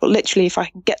anything, but literally if I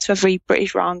can get to every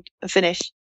British round and finish,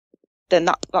 then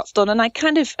that's done. And I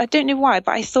don't know why,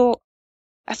 but I thought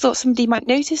somebody might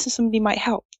notice and somebody might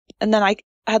help. And then I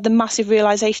had the massive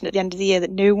realisation at the end of the year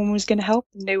that no one was going to help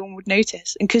and no one would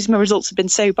notice. And because my results had been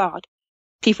so bad,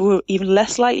 people were even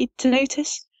less likely to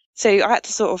notice. So I had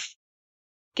to sort of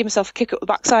give myself a kick up the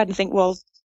backside and think, well,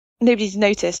 nobody's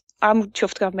noticed. I'm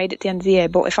chuffed to have made it at the end of the year,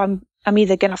 but if I'm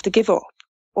either going to have to give up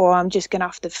or I'm just going to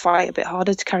have to fight a bit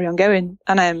harder to carry on going.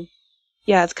 And I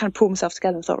had to kind of pull myself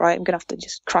together and thought, right, I'm going to have to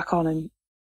just crack on and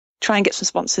try and get some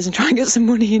sponsors and try and get some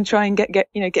money and try and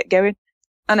get going.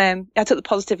 And I took the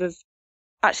positive of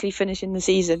actually finishing the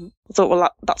season. I thought, well,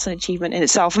 that's an achievement in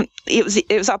itself. And it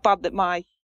was that bad that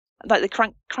the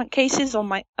crankcases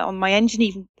on my engine,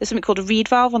 even there's something called a reed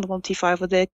valve on the 125 where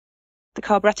the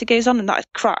carburetor goes on, and that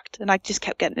had cracked, and I just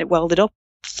kept getting it welded up.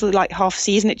 So like half a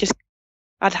season, it just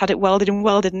I'd had it welded,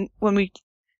 and when we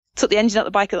took the engine out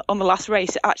the bike on the last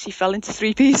race, it actually fell into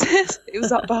 3 pieces. It was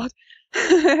that bad.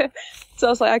 So I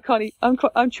was like,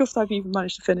 I'm chuffed I've even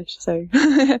managed to finish. So,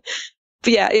 but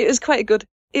yeah, it was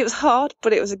it was hard,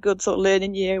 but it was a good sort of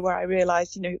learning year where I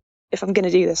realised, if I'm going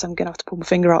to do this, I'm going to have to pull my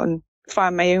finger out and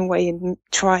find my own way and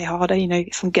try harder,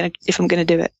 if I'm going to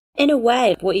do it. In a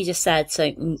way, what you just said,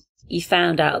 so you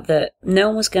found out that no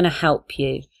one was going to help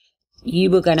you.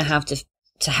 You were going to have to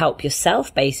help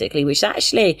yourself, basically, which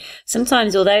actually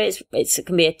sometimes, although it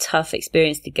can be a tough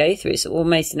experience to go through, it's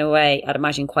almost in a way, I'd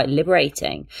imagine, quite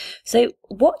liberating. So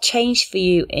what changed for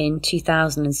you in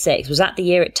 2006? Was that the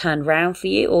year it turned round for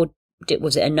you, or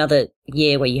was it another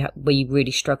year where you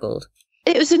really struggled?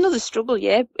 It was another struggle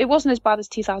year. It wasn't as bad as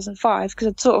 2005 because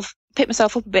I'd sort of picked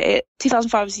myself up a bit.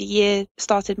 2005 was the year I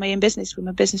started my own business with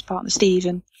my business partner, Steve.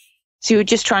 And so we were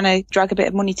just trying to drag a bit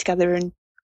of money together, and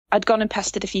I'd gone and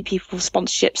pestered a few people for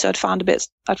sponsorship. So I'd found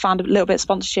a little bit of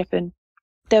sponsorship, and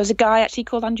there was a guy actually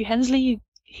called Andrew Hensley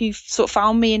who sort of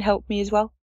found me and helped me as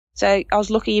well. So I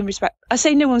was lucky in respect. I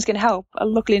say no one's going to help.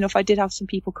 Luckily enough, I did have some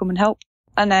people come and help,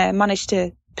 and I managed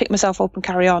to pick myself up and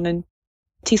carry on. And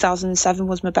 2007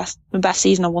 was my best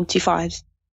season on 125s.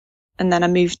 And then I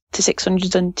moved to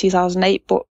 600s in 2008.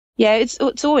 But yeah,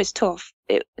 it's always tough.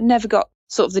 It never got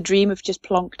sort of the dream of just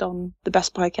plonked on the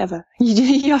best bike ever.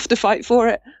 You have to fight for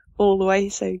it all the way.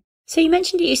 So you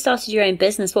mentioned that you started your own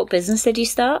business. What business did you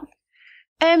start?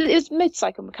 It was a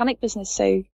motorcycle mechanic business.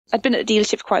 So I'd been at a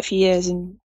dealership for quite a few years,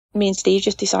 and me and Steve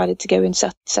just decided to go and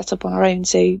set up on our own.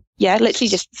 So yeah, literally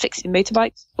just fixing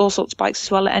motorbikes, all sorts of bikes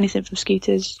as well, anything from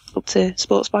scooters up to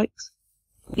sports bikes.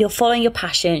 You're following your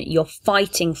passion, you're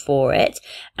fighting for it,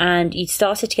 and you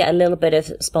started to get a little bit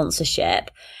of sponsorship.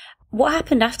 What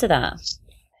happened after that?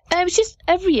 It was just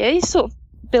every year, you sort of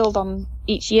build on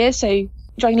each year. So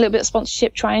trying a little bit of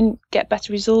sponsorship, try and get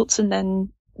better results, and then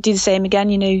do the same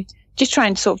again, just try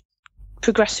and sort of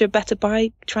progress to a better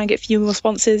bike, try and get a few more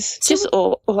sponsors, just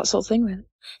all that sort of thing, really.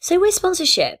 So with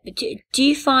sponsorship, do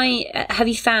you have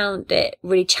you found it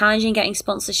really challenging getting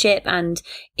sponsorship? And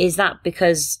is that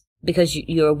because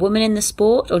you're a woman in the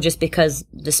sport, or just because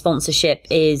the sponsorship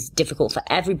is difficult for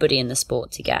everybody in the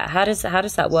sport to get? How does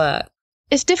that work?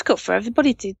 It's difficult for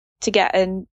everybody to get,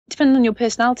 and depending on your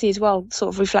personality as well,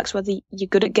 sort of reflects whether you're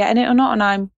good at getting it or not. And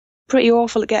I'm pretty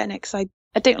awful at getting it because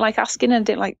I don't like asking, and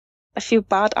I feel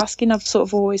bad asking. I've sort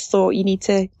of always thought you need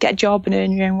to get a job and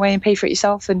earn your own way and pay for it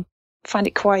yourself, and find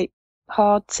it quite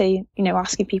hard to,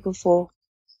 asking people for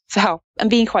help, and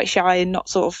being quite shy and not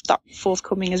sort of that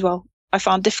forthcoming as well. I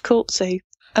found difficult, so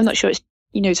I'm not sure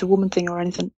it's a woman thing or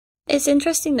anything. It's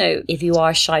interesting though, if you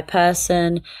are a shy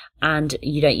person and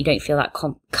you don't feel that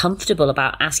comfortable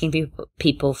about asking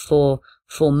people for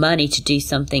money to do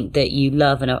something that you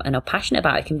love and are passionate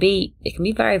about, it can be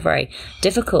very, very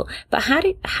difficult. But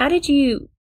how did you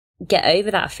get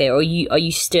over that fear? Or are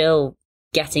you still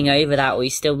getting over that, or are you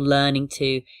still learning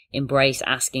to embrace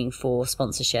asking for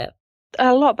sponsorship?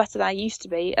 A lot better than I used to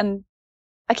be, and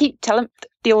I keep telling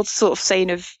the old sort of saying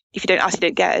of, if you don't ask, you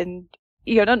don't get, and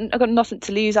I've got nothing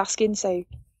to lose asking, so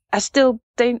I still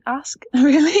don't ask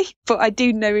really, but I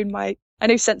do know I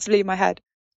know sensibly in my head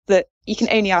that you can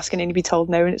only ask and only be told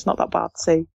no, and it's not that bad.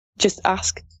 So just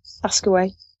ask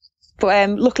away. But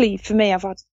luckily for me,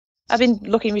 I've been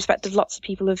lucky in respect of lots of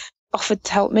people have offered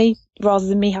to help me rather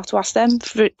than me have to ask them.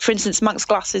 For instance, Max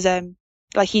Glass is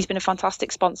he's been a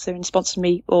fantastic sponsor and sponsored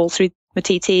me all through my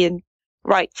TT, and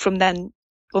right from then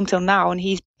until now, and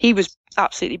he was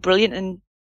absolutely brilliant. And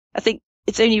I think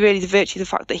it's only really the virtue of the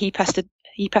fact that he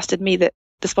pestered me that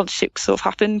the sponsorship sort of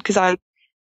happened, because I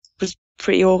was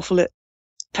pretty awful at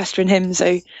pestering him.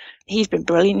 So he's been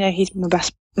brilliant. He's been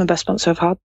my best sponsor I've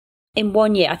had. In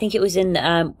 1 year, I think it was in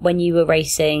when you were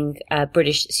racing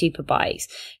British Superbikes,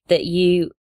 that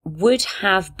you would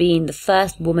have been the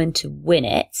first woman to win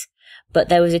it, but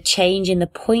there was a change in the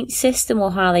point system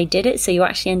or how they did it, so you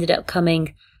actually ended up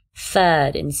coming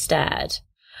third instead.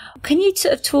 Can you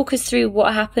sort of talk us through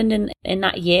what happened in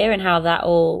that year and how that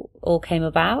all came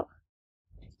about?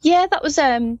 Yeah, that was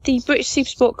the British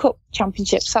Supersport Cup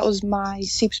Championships. That was my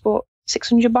Supersport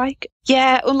 600 bike.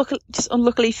 Yeah,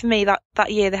 unluckily for me,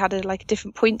 that year they had a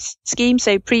different points scheme.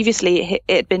 So previously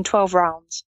it had been 12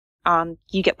 rounds, and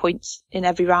you get points in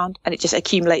every round, and it just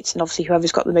accumulates, and obviously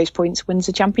whoever's got the most points wins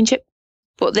the championship.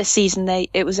 But this season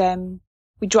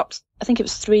we dropped, I think it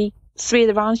was three of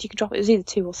the rounds you could drop. It was either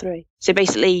 2 or 3. So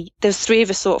basically there's 3 of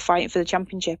us sort of fighting for the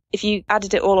championship. If you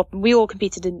added it all up, and we all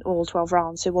competed in all 12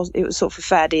 rounds, so it was sort of a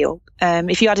fair deal.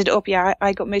 If you added it up,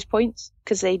 I got most points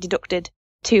because they deducted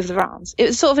two of the rounds. It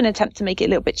was sort of an attempt to make it a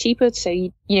little bit cheaper. So,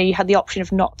 you had the option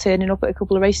of not turning up at a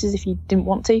couple of races if you didn't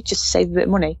want to, just to save a bit of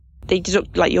money. They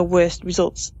deduct like your worst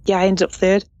results. Yeah, I ended up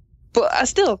third, but I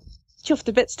still chuffed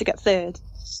to bits to get third.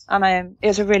 And it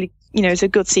was a really, it was a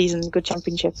good season, good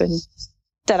championship, and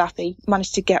dead happy.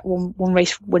 Managed to get one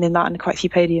race winning that and quite a few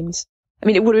podiums. I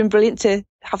mean, it would have been brilliant to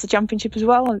have the championship as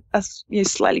well. I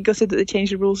was slightly gutted that they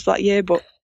changed the rules for that year, but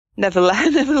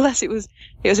nevertheless, it was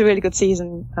a really good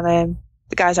season, and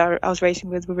the guys I was racing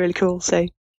with were really cool. So,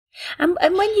 and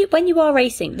when you are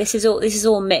racing, this is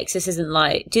all mixed. This isn't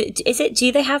like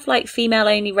do they have like female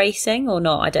only racing or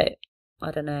not? I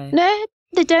don't know. No,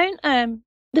 they don't.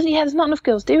 There's not enough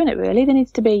girls doing it really. There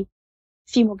needs to be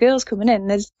a few more girls coming in.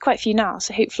 There's quite a few now,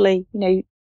 so hopefully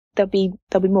there'll be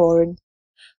more.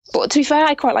 But to be fair,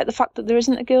 I quite like the fact that there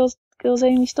isn't a girls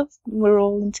only stuff. We're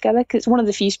all in together because it's one of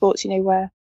the few sports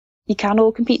where you can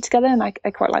all compete together, and I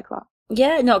quite like that.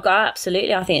 Yeah, no,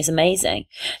 absolutely. I think it's amazing.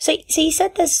 So you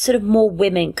said there's sort of more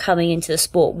women coming into the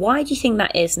sport. Why do you think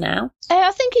that is now?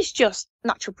 I think it's just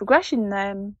natural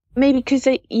progression. Maybe because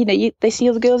they see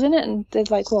other girls in it and they're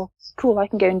like, well, cool, I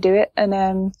can go and do it. And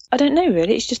I don't know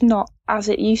really. It's just not as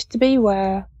it used to be,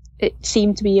 where it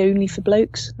seemed to be only for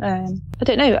blokes. I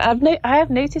don't know. I have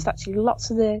noticed actually lots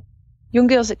of the young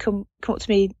girls that come up to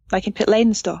me like in pit lane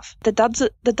and stuff. The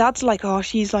dad's like, oh,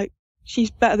 she's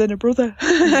better than her brother.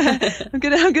 I'm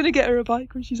gonna get her a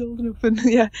bike when she's old enough. And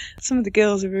yeah, some of the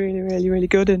girls are really, really, really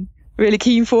good and really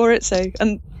keen for it. So,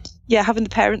 and yeah, having the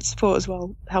parents' support as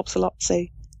well helps a lot. So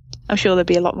I'm sure there'll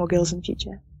be a lot more girls in the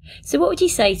future. So what would you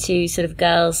say to sort of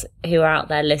girls who are out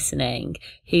there listening,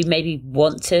 who maybe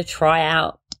want to try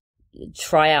out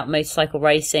motorcycle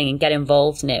racing and get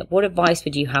involved in it? What advice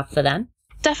would you have for them?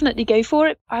 Definitely go for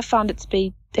it. I found it to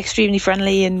be extremely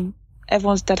friendly and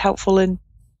everyone's dead helpful, and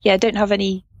yeah, don't have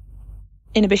any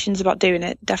inhibitions about doing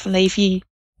it. Definitely, if you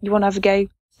want to have a go,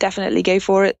 definitely go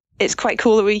for it. It's quite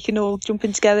cool that we can all jump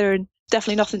in together, and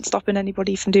definitely nothing stopping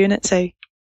anybody from doing it. So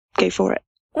go for it.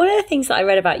 One of the things that I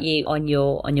read about you on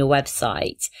your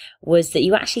website was that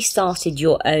you actually started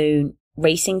your own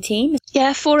racing team.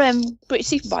 Yeah, for British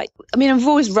Superbike. I mean, I've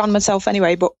always run myself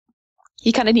anyway, but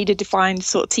you kind of need a defined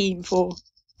sort of team for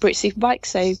British Superbike.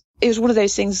 So it was one of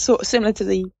those things sort of similar to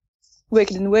the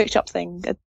working in the workshop thing.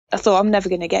 I thought I'm never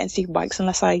going to get in Superbikes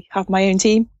unless I have my own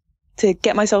team to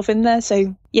get myself in there.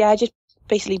 So yeah, I just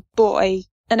basically bought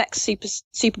an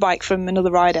Superbike from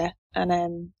another rider,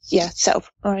 and set up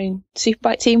our own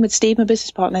Superbike team with Steve, my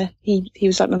business partner. He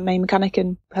was like my main mechanic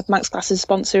and had Max Glass as a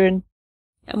sponsor. And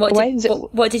what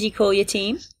did you call your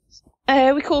team?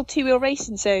 We called Two Wheel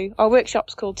Racing. So our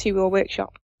workshop's called Two Wheel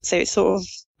Workshop. So it's sort of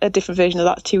a different version of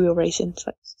that, Two Wheel Racing. It's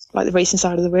like the racing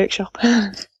side of the workshop.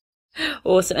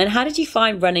 Awesome. And how did you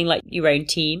find running like your own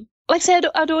team? Like I said,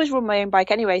 I'd always run my own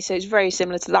bike anyway, so it's very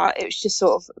similar to that. It was just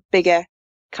sort of a bigger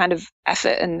kind of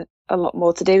effort and a lot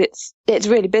more to do. It's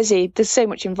really busy. There's so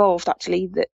much involved actually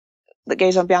that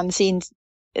goes on behind the scenes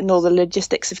in all the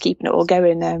logistics of keeping it all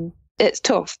going. It's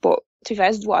tough, but to be fair,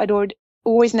 it's what I'd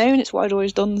always known. It's what I'd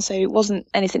always done, so it wasn't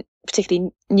anything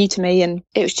particularly new to me, and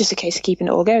it was just a case of keeping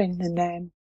it all going.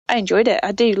 And I enjoyed it.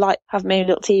 I do like having my own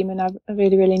little team, and I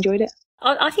really, really enjoyed it.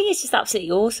 I think it's just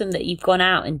absolutely awesome that you've gone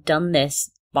out and done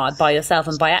this by yourself,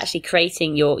 and by actually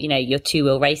creating your Two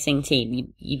Wheel Racing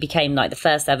team. You became like the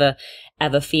first ever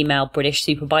female British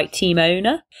Superbike team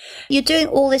owner. You're doing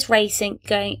all this racing,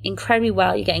 going incredibly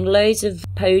well. You're getting loads of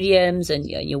podiums and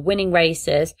you're winning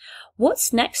races.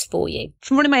 What's next for you?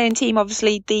 From running my own team,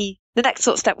 obviously the next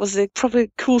sort of step was the proper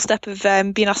cool step of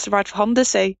being asked to ride for Honda.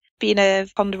 So being a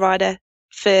Honda rider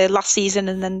for last season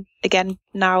and then again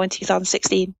now in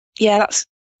 2016. Yeah, that's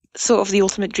sort of the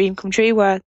ultimate dream come true,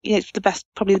 where it's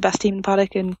probably the best team in the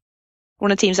paddock, and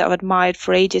one of the teams that I've admired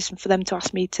for ages, and for them to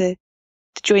ask me to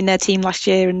join their team last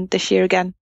year and this year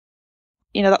again,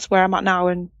 that's where I'm at now,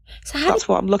 and that's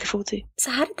what I'm looking forward to. So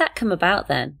how did that come about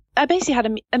then? I basically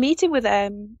had a meeting with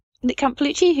Nick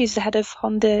Campolucci, who's the head of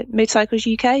Honda Motorcycles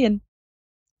UK, and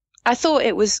I thought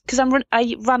it was because I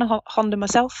ran a Honda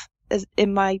myself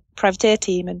in my privateer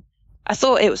team, and I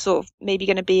thought it was sort of maybe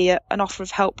going to be an offer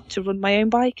of help to run my own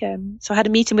bike. So I had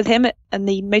a meeting with him at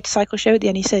the motorcycle show at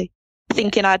the NEC,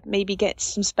 thinking I'd maybe get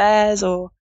some spares or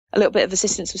a little bit of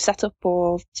assistance with setup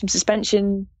or some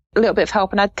suspension, a little bit of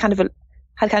help. And I'd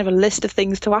had a list of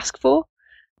things to ask for.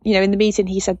 In the meeting,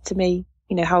 he said to me,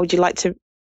 how would you like to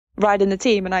ride in the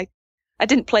team? And I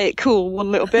didn't play it cool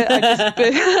one little bit.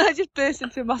 I just burst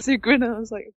into a massive grin, and I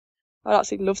was like, I'd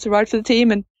absolutely love to ride for the team.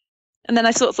 And then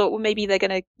I sort of thought, well, maybe they're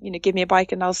going to, give me a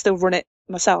bike and I'll still run it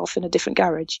myself in a different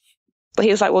garage. But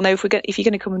he was like, well, no, if you're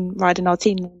going to come and ride in our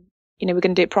team, then, we're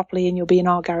going to do it properly and you'll be in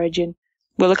our garage and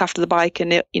we'll look after the bike,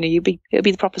 and it'll be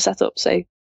the proper setup. So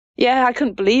yeah, I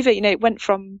couldn't believe it. It went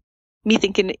from me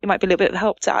thinking it might be a little bit of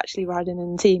help to actually riding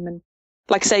in the team. And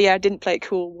like I say, yeah, I didn't play it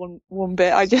cool one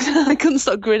bit. I couldn't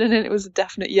stop grinning, and it was a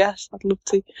definite yes. I'd love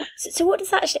to. So what does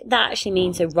that actually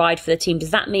mean to ride for the team?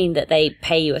 Does that mean that they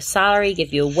pay you a salary,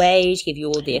 give you a wage, give you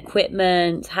all the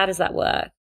equipment? How does that work?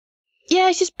 Yeah,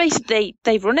 it's just basically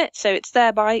they run it. So it's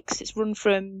their bikes. It's run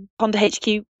from Honda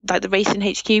HQ, like the racing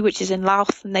HQ, which is in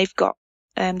Louth, and they've got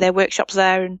their workshops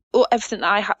there, and everything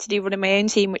that I had to do running my own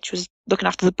team, which was looking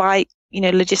after the bike,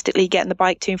 logistically getting the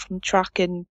bike to and from the track,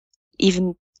 and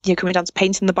even coming down to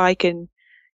painting the bike and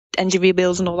engine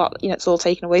rebuilds and all that. It's all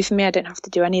taken away from me. I don't have to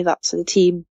do any of that. So the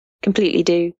team completely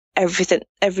do everything,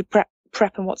 every prep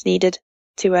and what's needed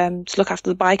to look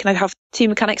after the bike. And I have 2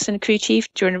 mechanics and a crew chief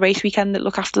during a race weekend that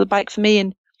look after the bike for me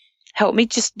and help me.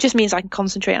 Just means I can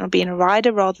concentrate on being a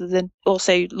rider rather than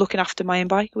also looking after my own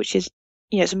bike, which is,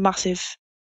 it's a massive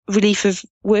relief of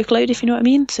workload, if you know what I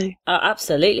mean. So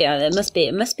absolutely.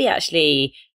 It must be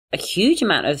actually a huge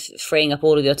amount of freeing up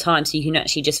all of your time so you can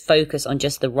actually just focus on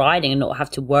just the riding and not have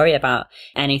to worry about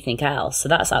anything else. So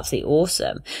that's absolutely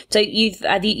awesome. So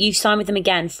you've signed with them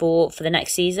again for the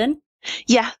next season?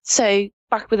 Yeah. So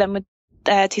back with them with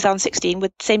 2016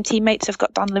 with the same teammates. I've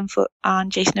got Dan Linfoot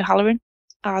and Jason O'Halloran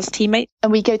as teammates,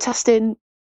 and we go testing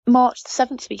March the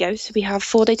 7th. We go, so we have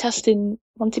 4-day test in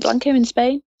Monte Blanco in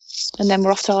Spain, and then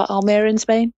we're off to Almeria in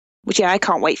Spain, which I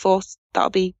can't wait for. That'll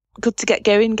be good to get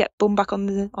going, get bum back on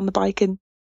the bike and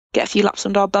get a few laps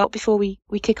under our belt before we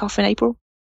kick off in April.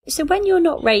 So when you're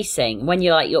not racing, when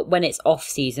when it's off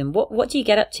season, what do you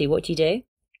get up to? What do you do?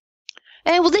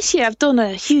 Well, this year I've done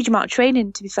a huge amount of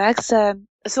training, to be fair, because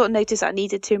I sort of noticed I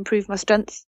needed to improve my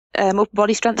strength, upper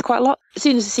body strength quite a lot. As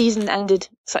soon as the season ended,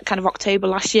 it's like kind of October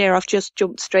last year, I've just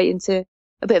jumped straight into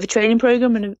a bit of a training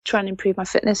program and trying to improve my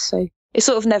fitness. So it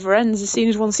sort of never ends. As soon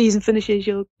as one season finishes,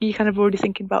 you're kind of already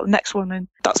thinking about the next one. And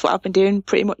that's what I've been doing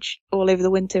pretty much all over the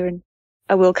winter. And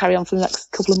I will carry on for the next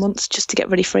couple of months just to get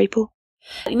ready for April.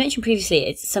 You mentioned previously,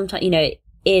 it's sometimes, it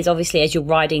is obviously as you're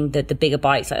riding the bigger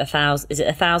bikes, like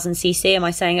 1,000cc? Am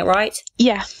I saying it right?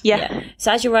 Yeah.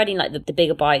 So as you're riding like the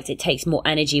bigger bikes, it takes more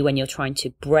energy when you're trying to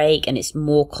brake, and it's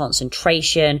more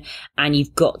concentration, and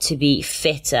you've got to be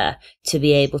fitter to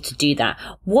be able to do that.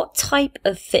 What type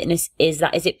of fitness is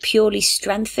that? Is it purely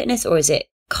strength fitness, or is it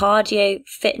cardio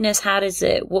fitness? How does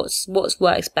it, what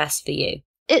works best for you?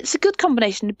 It's a good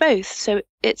combination of both. So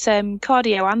it's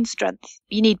cardio and strength.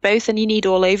 You need both, and you need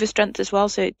all over strength as well.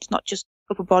 So it's not just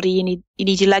upper body. You need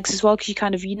your legs as well, because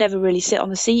you never really sit on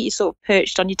the seat. You're sort of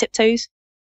perched on your tiptoes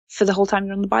for the whole time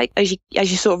you're on the bike, as you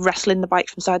sort of wrestling the bike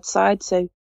from side to side. So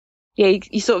yeah,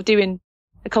 you're sort of doing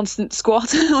a constant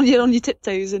squat on your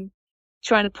tiptoes and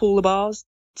trying to pull the bars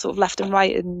sort of left and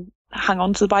right and hang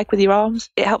on to the bike with your arms.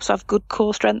 It helps to have good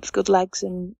core strength, good legs,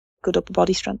 and good upper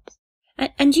body strength.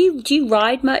 And do you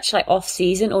ride much like off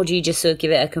season, or do you just sort of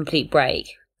give it a complete break?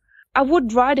 I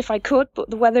would ride if I could, but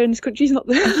the weather in this country is not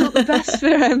the best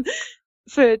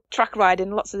for track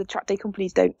riding. Lots of the track day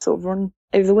companies don't sort of run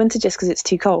over the winter just because it's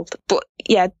too cold. But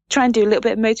yeah, try and do a little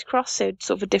bit of motocross, so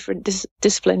sort of a different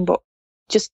discipline, but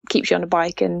just keeps you on a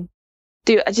bike. And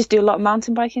I just do a lot of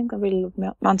mountain biking. I really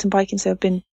love mountain biking, so I've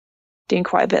been doing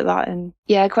quite a bit of that, and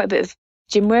yeah, quite a bit of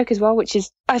gym work as well, which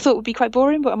I thought would be quite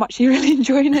boring, but I'm actually really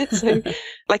enjoying it. So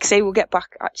like I say, we'll get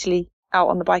back actually out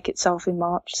on the bike itself in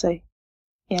March. So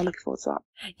yeah, looking forward to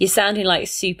that. You're sounding like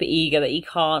super eager that you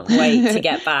can't wait to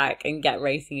get back and get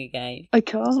racing again. I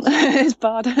can't. It's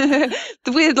bad.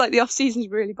 The off season is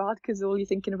really bad because all you're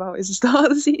thinking about is the start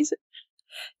of the season.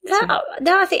 No,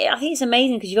 I think it's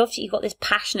amazing because you've got this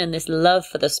passion and this love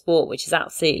for the sport, which is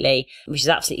absolutely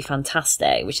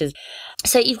fantastic.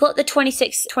 So you've got the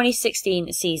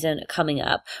 2016 season coming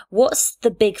up. What's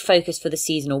the big focus for the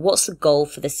season, or what's the goal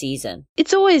for the season?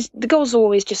 The goal's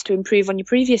always just to improve on your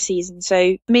previous season.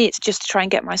 So for me, it's just to try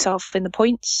and get myself in the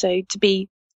points. So to be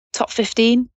top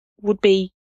 15 would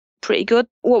be pretty good.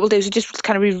 What we'll do is we'll just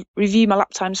kind of review my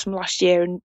lap times from last year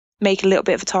and make a little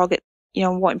bit of a target,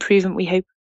 what improvement we hope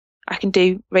I can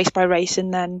do race by race,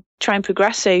 and then try and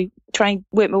progress. So try and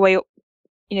work my way up,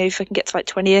 if I can get to like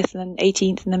 20th and then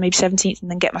 18th and then maybe 17th,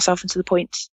 and then get myself into the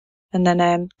points. And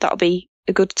then that'll be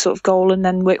a good sort of goal, and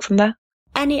then work from there.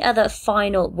 Any other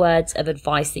final words of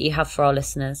advice that you have for our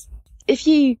listeners? If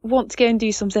you want to go and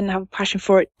do something and have a passion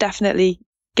for it, definitely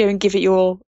go and give it your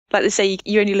all. Like they say,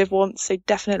 you only live once, so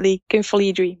definitely go and follow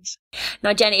your dreams.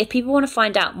 Now, Jenny, if people want to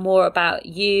find out more about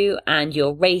you and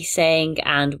your racing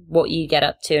and what you get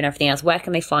up to and everything else, where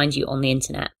can they find you on the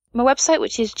internet? My website,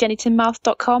 which is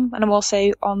jennytinmouth.com, and I'm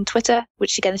also on Twitter,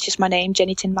 which again is just my name,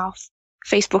 Jenny Tinmouth,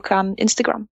 Facebook and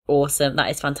Instagram. Awesome. That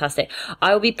is fantastic.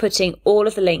 I will be putting all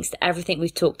of the links to everything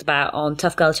we've talked about on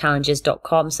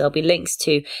toughgirlchallenges.com. So there'll be links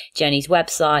to Jenny's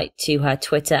website, to her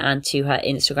Twitter and to her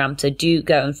Instagram. So do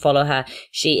go and follow her.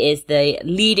 She is the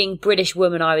leading British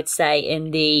woman, I would say,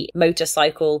 in the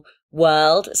motorcycle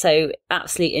world. So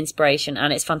absolute inspiration,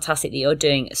 and it's fantastic that you're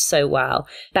doing so well.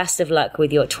 Best of luck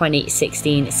with your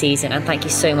 2016 season, and thank you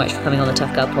so much for coming on the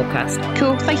Tough Girl podcast.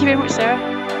 Cool. Thank you very much,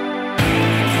 Sarah.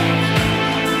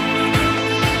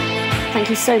 Thank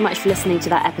you so much for listening to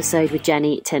that episode with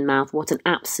Jenny Tinmouth. What an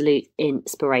absolute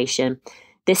inspiration.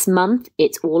 This month,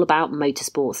 it's all about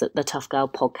motorsports at the Tough Girl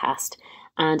podcast.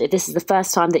 And if this is the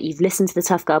first time that you've listened to the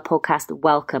Tough Girl podcast,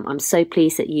 welcome. I'm so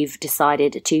pleased that you've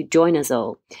decided to join us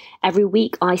all. Every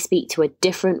week, I speak to a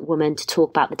different woman to talk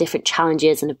about the different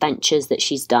challenges and adventures that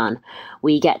she's done.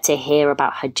 We get to hear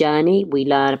about her journey. We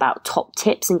learn about top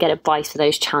tips and get advice for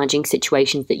those challenging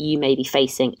situations that you may be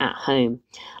facing at home.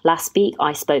 Last week,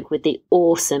 I spoke with the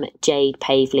awesome Jade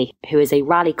Pavley, who is a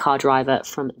rally car driver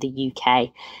from the UK.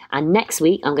 And next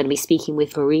week, I'm going to be speaking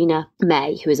with Verena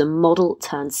May, who is a model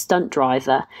turned stunt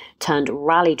driver turned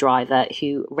rally driver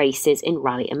who races in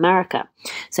Rally America.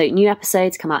 So new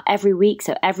episodes come out every week.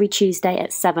 So every Tuesday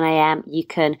at 7 a.m, you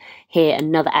can hear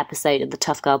another episode of the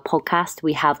Tough Girl podcast.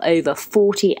 We have over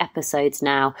 40 episodes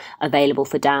now available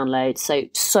for download.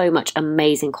 So much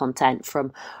amazing content,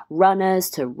 from runners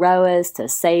to rowers to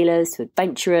sailors to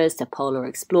adventurers to polar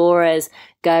explorers.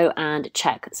 Go and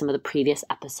check some of the previous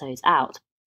episodes out.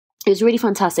 It was really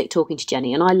fantastic talking to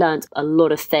Jenny, and I learned a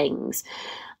lot of things.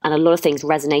 And a lot of things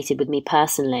resonated with me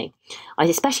personally. I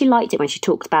especially liked it when she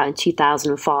talked about in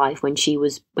 2005 when she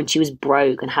was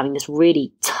broke and having this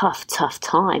really tough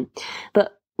time.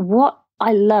 But what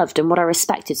I loved and what I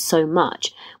respected so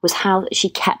much was how she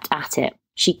kept at it.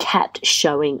 She kept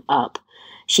showing up.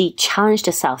 She challenged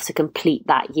herself to complete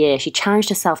that year. She challenged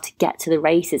herself to get to the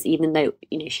races, even though,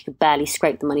 she could barely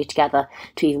scrape the money together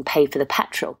to even pay for the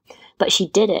petrol. But she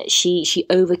did it. She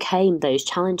overcame those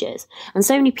challenges. And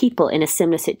so many people in a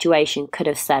similar situation could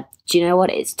have said, do you know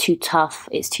what? It's too tough.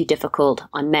 It's too difficult.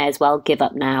 I may as well give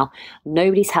up now.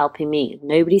 Nobody's helping me.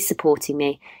 Nobody's supporting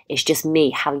me. It's just me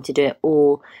having to do it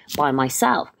all by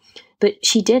myself. But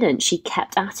she didn't. She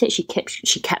kept at it. She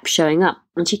kept showing up,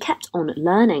 and she kept on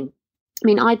learning. I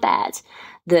mean, I bet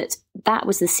that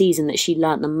was the season that she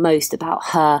learned the most about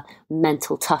her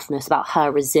mental toughness, about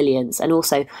her resilience, and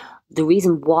also the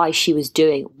reason why she was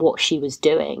doing what she was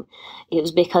doing. It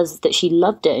was because that she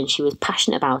loved it and she was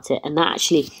passionate about it. And that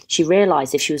actually, she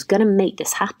realized if she was going to make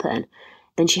this happen,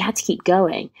 then she had to keep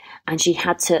going, and she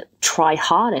had to try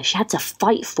harder. She had to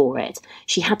fight for it.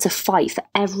 She had to fight for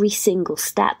every single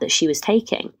step that she was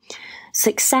taking.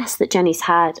 Success that Jenny's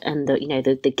had, and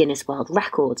the Guinness World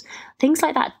Records, things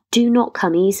like that do not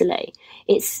come easily.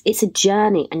 It's a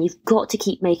journey, and you've got to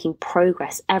keep making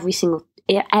progress every single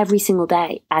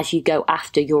day as you go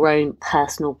after your own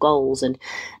personal goals and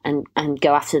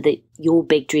go after your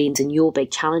big dreams and your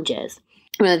big challenges.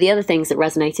 One of the other things that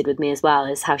resonated with me as well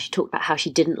is how she talked about how she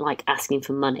didn't like asking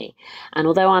for money. And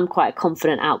although I'm quite a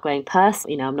confident, outgoing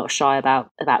person, I'm not shy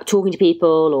about talking to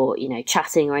people or,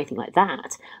 chatting or anything like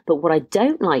that. But what I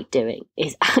don't like doing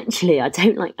is I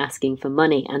don't like asking for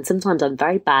money. And sometimes I'm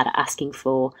very bad at asking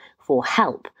for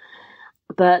help.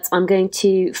 But I'm going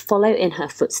to follow in her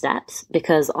footsteps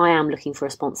because I am looking for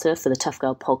a sponsor for the Tough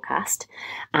Girl podcast.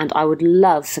 And I would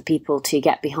love for people to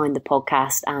get behind the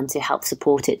podcast and to help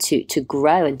support it to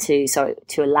grow and to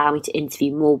allow me to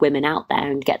interview more women out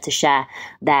there and get to share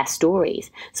their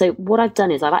stories. So what I've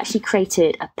done is I've actually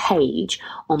created a page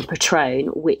on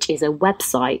Patreon, which is a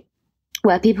website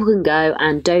where people can go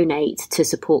and donate to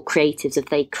support creatives if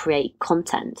they create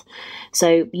content.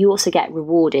 So you also get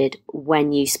rewarded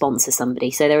when you sponsor somebody.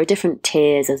 So there are different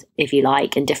tiers, if you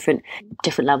like, and different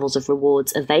levels of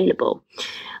rewards available.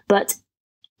 But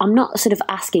I'm not sort of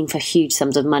asking for huge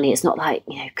sums of money. It's not like,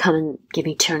 come and give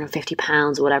me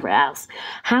 £250 or whatever else.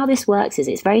 How this works is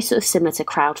it's very sort of similar to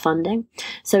crowdfunding.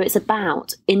 So it's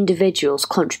about individuals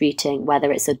contributing,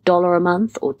 whether it's $1 a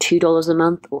month or $2 a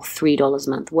month or $3 a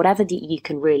month, whatever you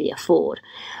can really afford,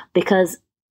 because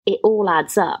it all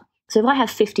adds up. So if I have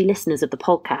 50 listeners of the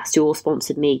podcast who all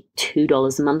sponsored me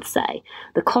 $2 a month, say,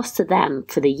 the cost to them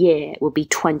for the year would be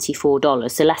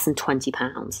 $24, so less than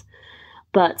 £20.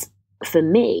 But for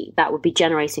me, that would be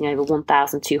generating over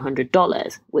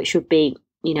 $1,200, which would be,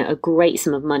 a great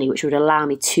sum of money, which would allow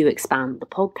me to expand the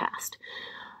podcast.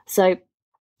 So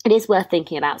it is worth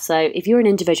thinking about. So if you're an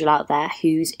individual out there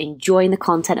who's enjoying the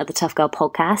content of the Tough Girl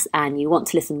podcast and you want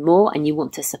to listen more and you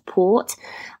want to support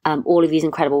all of these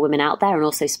incredible women out there and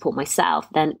also support myself,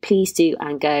 then please do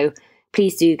go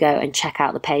and check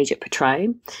out the page at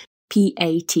Patreon.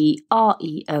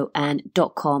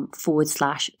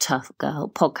 patreon.com/Tough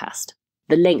Girl Podcast.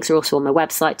 The links are also on my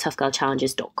website,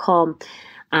 toughgirlchallenges.com.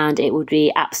 And it would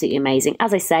be absolutely amazing.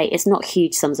 As I say, it's not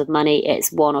huge sums of money.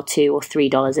 It's $1 or $2 or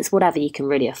 $3. It's whatever you can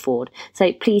really afford.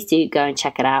 So please do go and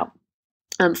check it out.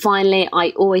 Finally,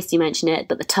 I always do mention it,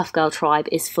 but the Tough Girl Tribe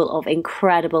is full of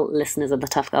incredible listeners of the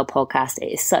Tough Girl podcast.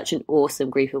 It is such an awesome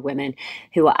group of women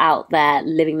who are out there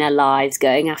living their lives,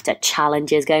 going after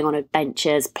challenges, going on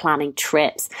adventures, planning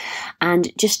trips,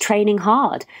 and just training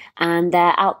hard. And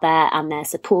they're out there and they're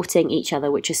supporting each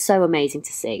other, which is so amazing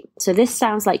to see. So if this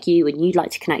sounds like you and you'd like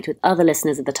to connect with other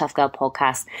listeners of the Tough Girl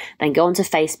podcast, then go onto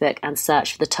Facebook and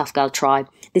search for the Tough Girl Tribe.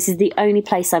 This is the only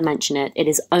place I mention it. It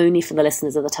is only for the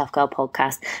listeners of the Tough Girl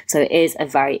podcast. So it is a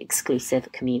very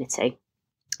exclusive community.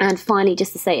 And finally,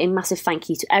 just to say a massive thank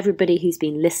you to everybody who's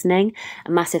been listening,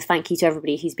 a massive thank you to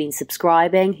everybody who's been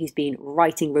subscribing, who's been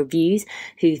writing reviews,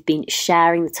 who've been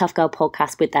sharing the Tough Girl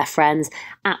podcast with their friends.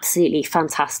 Absolutely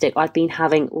fantastic. I've been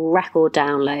having record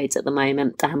downloads at the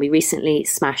moment, and we recently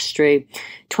smashed through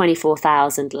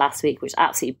 24,000 last week, which is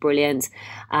absolutely brilliant.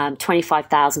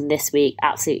 25,000 this week,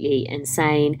 absolutely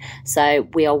insane. So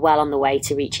we are well on the way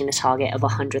to reaching the target of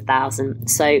 100,000.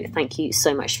 So thank you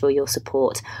so much for your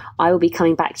support. I will be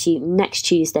coming back to you next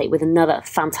Tuesday with another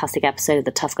fantastic episode of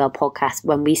the Tough Girl podcast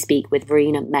when we speak with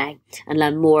Verena May and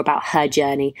learn more about her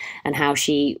journey and how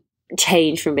she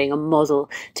changed from being a model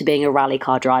to being a rally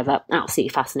car driver.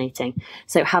 Absolutely fascinating.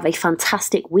 So have a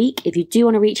fantastic week. If you do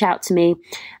want to reach out to me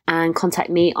and contact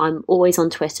me, I'm always on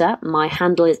Twitter. My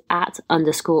handle is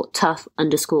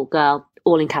 @_tough_girl,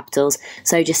 all in capitals.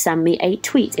 So just send me a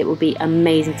tweet. It will be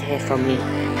amazing to hear from you.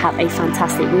 Have a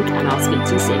fantastic week and I'll speak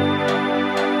to you soon.